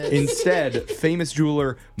Christmas. Instead, famous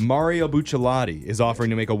jeweler Mario Bucciolati is offering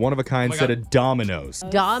to make a one-of-a-kind set of dominoes.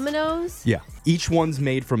 Dominoes? Yeah, each one's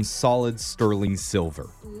made from solid sterling silver.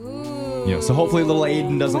 Ooh. So hopefully little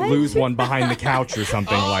Aiden doesn't lose one behind the couch or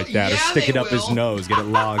something like that, or stick it up his nose, get it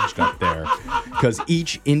lodged up there. Because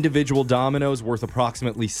each individual domino is worth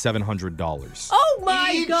approximately $700. Oh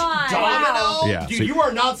my God! Domino? Yeah, Dude, so- you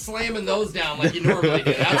are not slamming those down like you normally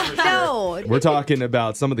do. That's for sure. No. We're talking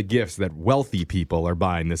about some of the gifts that wealthy people are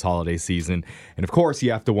buying this holiday season. And of course,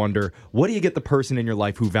 you have to wonder, what do you get the person in your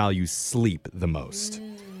life who values sleep the most?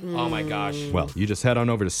 Oh my gosh. Well, you just head on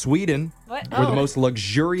over to Sweden, where the most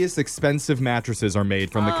luxurious, expensive mattresses are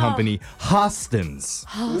made from the company Hostens.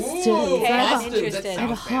 Hostens. Okay, I'm Hostens, interested. that I have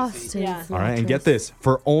a sounds fancy. Hostens. All right, and get this,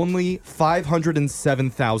 for only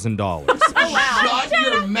 $507,000. Shut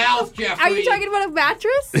your mouth, Jeffrey. Are you talking about a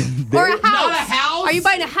mattress or a house? Not a house? Are you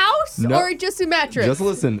buying a house No. or just a mattress? Just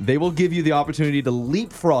listen, they will give you the opportunity to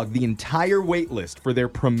leapfrog the entire wait list for their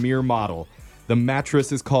premier model. The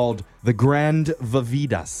mattress is called the Grand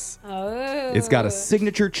Vividas. Oh. It's got a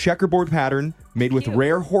signature checkerboard pattern made with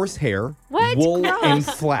rare horsehair, What? wool, Gross. and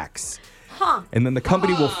flax. Huh. And then the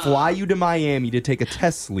company will fly you to Miami to take a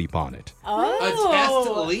test sleep on it. A test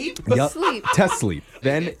leap? Yup, Sleep. test sleep.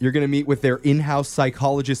 Then you're going to meet with their in-house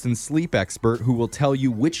psychologist and sleep expert who will tell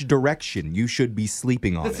you which direction you should be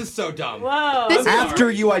sleeping on This it. is so dumb. Whoa. This is, After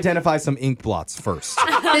you identify some ink blots first.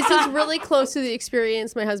 this is really close to the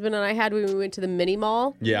experience my husband and I had when we went to the mini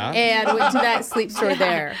mall. Yeah? And went to that sleep store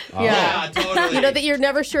there. Yeah, totally. You know that you're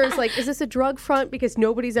never sure. It's like, is this a drug front? Because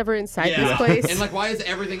nobody's ever inside Yeah. this place. And like, why is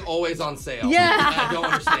everything always on sale? Yeah. I don't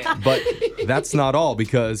understand. But that's not all,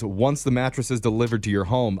 because once the mattress is delivered to your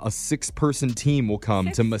home, a 6-person team will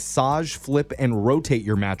come to massage, flip, and rotate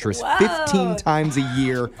your mattress 15 times a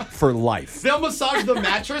year for life. They'll massage the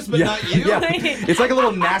mattress, but not you? Yeah. It's like a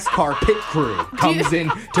little NASCAR pit crew comes in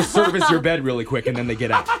to service your bed really quick, and then they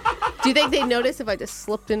get out. Do you think they'd notice if I just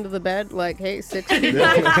slipped into the bed like, hey, 6 people?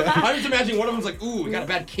 I was imagining one of them's like, ooh, we got a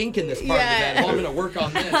bad kink in this part of the bed. Well, I'm going to work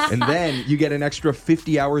on this. And then you get an extra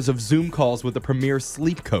 50 hours of Zoom calls with the premier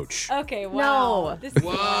sleep coach. Okay, wow. No. This is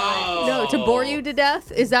Whoa. No, to bore you to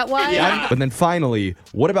death? Is that why? Yeah. But then finally,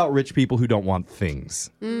 what about rich people who don't want things?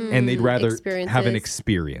 And they'd rather have an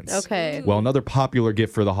experience. Okay. Well, another popular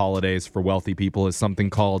gift for the holidays for wealthy people is something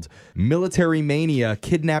called Military Mania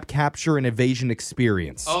Kidnap, Capture, and Evasion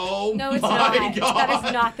Experience. Oh, No, it's my not. God. That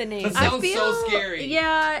is not the name. That sounds so scary.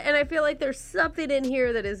 Yeah, and I feel like there's something in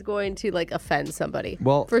here that is going to like offend somebody.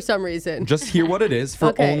 Well, for some reason. Just hear what it is. For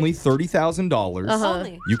Okay. only $30,000,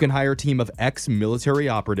 Only. you can hire a team of ex-military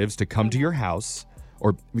operatives to come to your house.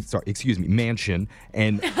 Mansion,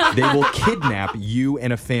 and they will kidnap you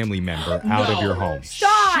and a family member out of your home.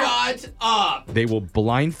 Shut up. They will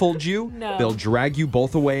blindfold you. No. They'll drag you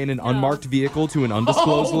both away in an unmarked vehicle to an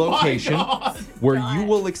undisclosed Oh my location God. where you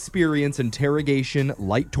will experience interrogation,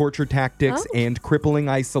 light torture tactics, and crippling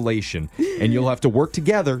isolation. And you'll have to work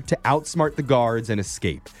together to outsmart the guards and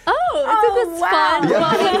escape. That's wow. fun.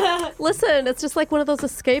 Well, listen, it's just like one of those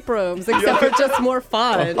escape rooms, except for just more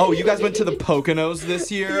fun. Oh, you guys went to the Poconos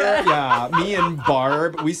this year? Yeah. Me and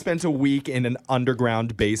Barb, we spent a week in an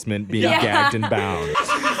underground basement being gagged and bound.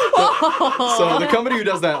 So the company who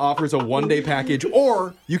does that offers a one-day package,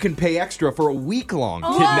 or you can pay extra for a week-long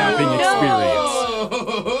kidnapping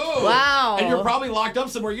experience. Wow. And you're probably locked up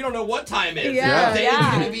somewhere. You don't know what time it is. Yeah. What day it's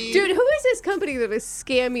gonna be. Dude, who is this company that is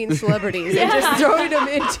scamming celebrities and just throwing them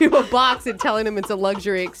into a box and telling them it's a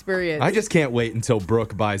luxury experience? I just can't wait until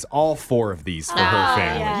Brooke buys all 4 of these for her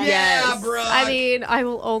family. yeah. Yeah, bro. I mean, I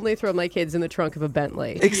will only throw my kids in the trunk of a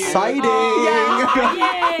Bentley. Exciting!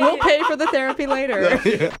 Yay. We'll pay for the therapy later.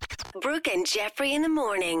 Brooke and Jeffrey in the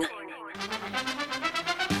morning.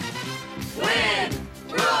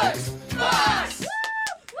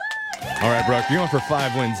 All right, Brooke, you're going for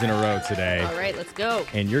 5 wins in a row today. All right, let's go.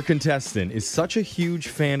 And your contestant is such a huge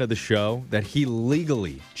fan of the show that he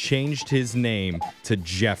legally changed his name to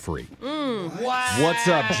Jeffrey. Wow. What's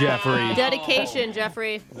up, Jeffrey? Dedication,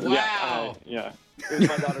 Jeffrey. Wow. Yeah. It was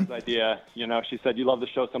my daughter's idea. You know, she said, you love the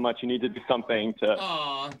show so much, you need to do something to...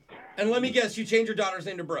 Aw. And let me guess, you changed your daughter's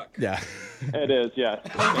name to Brooke. Yeah. It is, yes.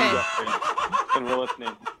 Okay. And we're listening.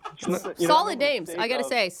 You know, Solid names. I got to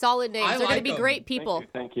say, solid names. I They're going to like be them. great people.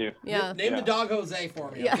 Thank you. Yeah. Name the dog Jose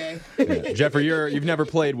for me, Yeah. okay? Jeffrey, you've never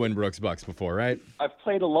played Win Brooks Bucks before, right? I've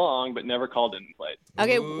played along, but never called in and played.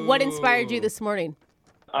 Okay, what inspired you this morning?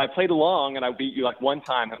 I played along, and I beat you like one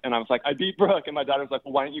time, and I was like, I beat Brooke, and my daughter was like,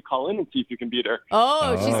 well, why don't you call in and see if you can beat her?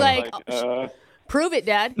 Oh, she's like, Like, prove it,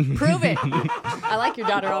 Dad. Prove it. I like your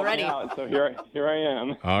daughter already. yeah, so here I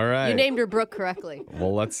am. All right. You named her Brooke correctly.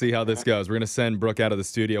 Well, let's see how this goes. We're going to send Brooke out of the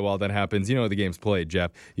studio while that happens. You know how the game's played,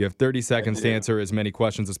 Jeff. You have 30 seconds to answer as many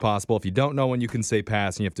questions as possible. If you don't know when, you can say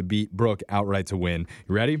pass, and you have to beat Brooke outright to win.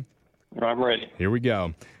 You ready? I'm ready. Here we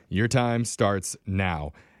go. Your time starts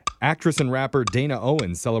now. Actress and rapper Dana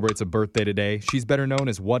Owens celebrates a birthday today. She's better known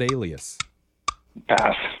as what alias?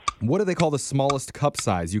 Pass. What do they call the smallest cup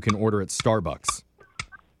size you can order at Starbucks?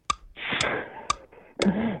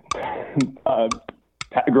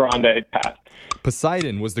 Grande. Pass.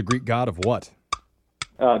 Poseidon was the Greek god of what?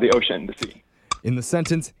 The ocean, the sea. In the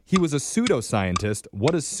sentence, he was a pseudoscientist,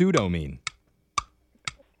 what does pseudo mean?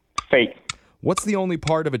 Fake. What's the only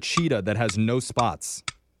part of a cheetah that has no spots?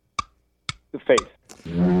 The face.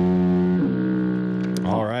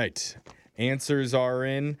 All right. Answers are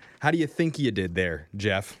in. How do you think you did there,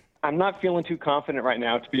 Jeff? I'm not feeling too confident right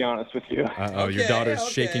now, to be honest with you. Uh-oh, your daughter's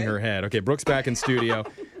shaking her head. Okay, Brooke's back in studio.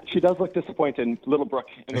 She does look disappointed. Little Brooke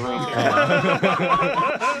in the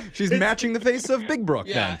room. She's matching the face of Big Brooke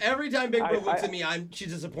Yeah, then. every time Big Brooke looks at me, she's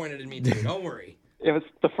disappointed in me too. Don't worry. It was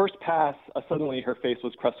the first pass. Suddenly, her face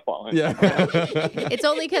was crestfallen. Yeah. It's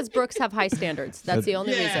only because Brooks have high standards. That's the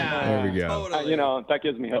only reason. There we go. You know, that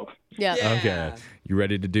gives me hope. Yeah. Okay. You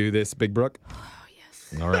ready to do this, Big Brooke? Oh,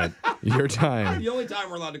 yes. All right. Your time The only time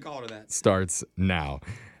we're allowed to call her that. starts now.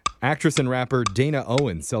 Actress and rapper Dana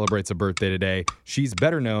Owens celebrates a birthday today. She's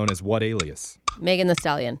better known as what alias? Megan Thee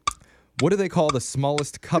Stallion. What do they call the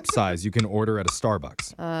smallest cup size you can order at a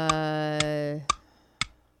Starbucks?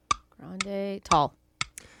 Grande. Tall.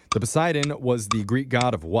 The Poseidon was the Greek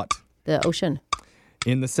god of what? The ocean.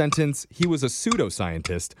 In the sentence, he was a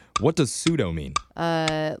pseudoscientist. What does pseudo mean?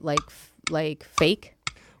 Like fake.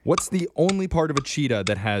 What's the only part of a cheetah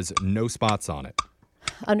that has no spots on it?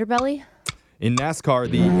 Underbelly. In NASCAR,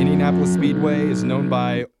 the Indianapolis Speedway is known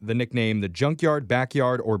by the nickname the Junkyard,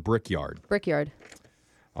 Backyard, or Brickyard. Brickyard.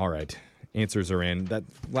 All right. Answers are in. That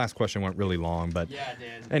last question went really long, but Yeah, it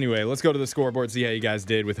did. anyway, let's go to the scoreboard, see how you guys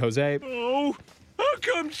did with Jose. Oh, how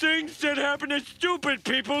come things that happen to stupid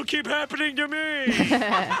people keep happening to me?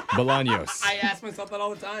 Bolaños. I ask myself that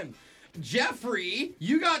all the time. Jeffrey,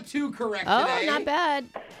 you got 2 correct Oh, today. not bad.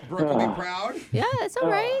 Brooke will be proud. Yeah, that's all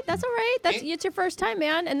right. That's all right. It's your first time,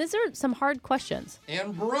 man. And these are some hard questions.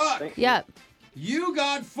 And Brooke, Yeah. you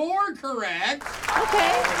got 4 correct.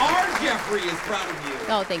 Okay. Our Jeffrey is proud of you.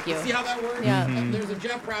 Oh, thank you. See how that works? Yeah. There's a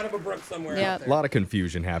Jeff proud of a Brooke somewhere Yeah. out A there. lot of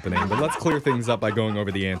confusion happening, but let's clear things up by going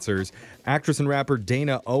over the answers. Actress and rapper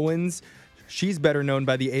Dana Owens. She's better known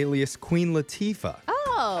by the alias Queen Latifah.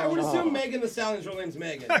 I would Oh. assume Megan Thee Stallion's real name's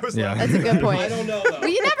Megan. Yeah. That's a good point. I don't know, though. Well,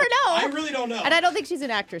 you never know. I really don't know. And I don't think she's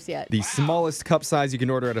an actress yet. The smallest cup size you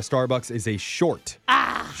can order at a Starbucks is a short.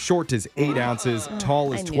 Short is 8 ounces.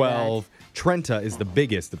 Tall is I knew 12. Trenta is the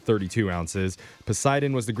biggest at 32 ounces.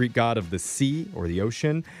 Poseidon was the Greek god of the sea or the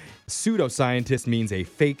ocean. Pseudoscientist means a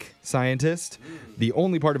fake scientist. The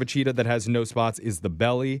only part of a cheetah that has no spots is the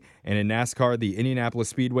belly. And in NASCAR, the Indianapolis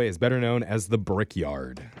Speedway is better known as the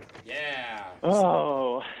Brickyard. Yeah.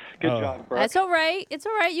 Oh, good job, Brooke. That's all right. It's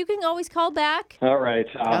all right. You can always call back. All right.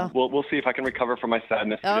 We'll see if I can recover from my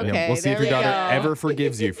sadness. Okay. Yeah, we'll see if there your we daughter go. ever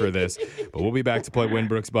forgives you for this. But we'll be back to play Win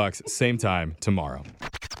Brooks Bucks same time tomorrow.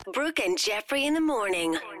 Brooke and Jeffrey in the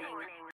morning.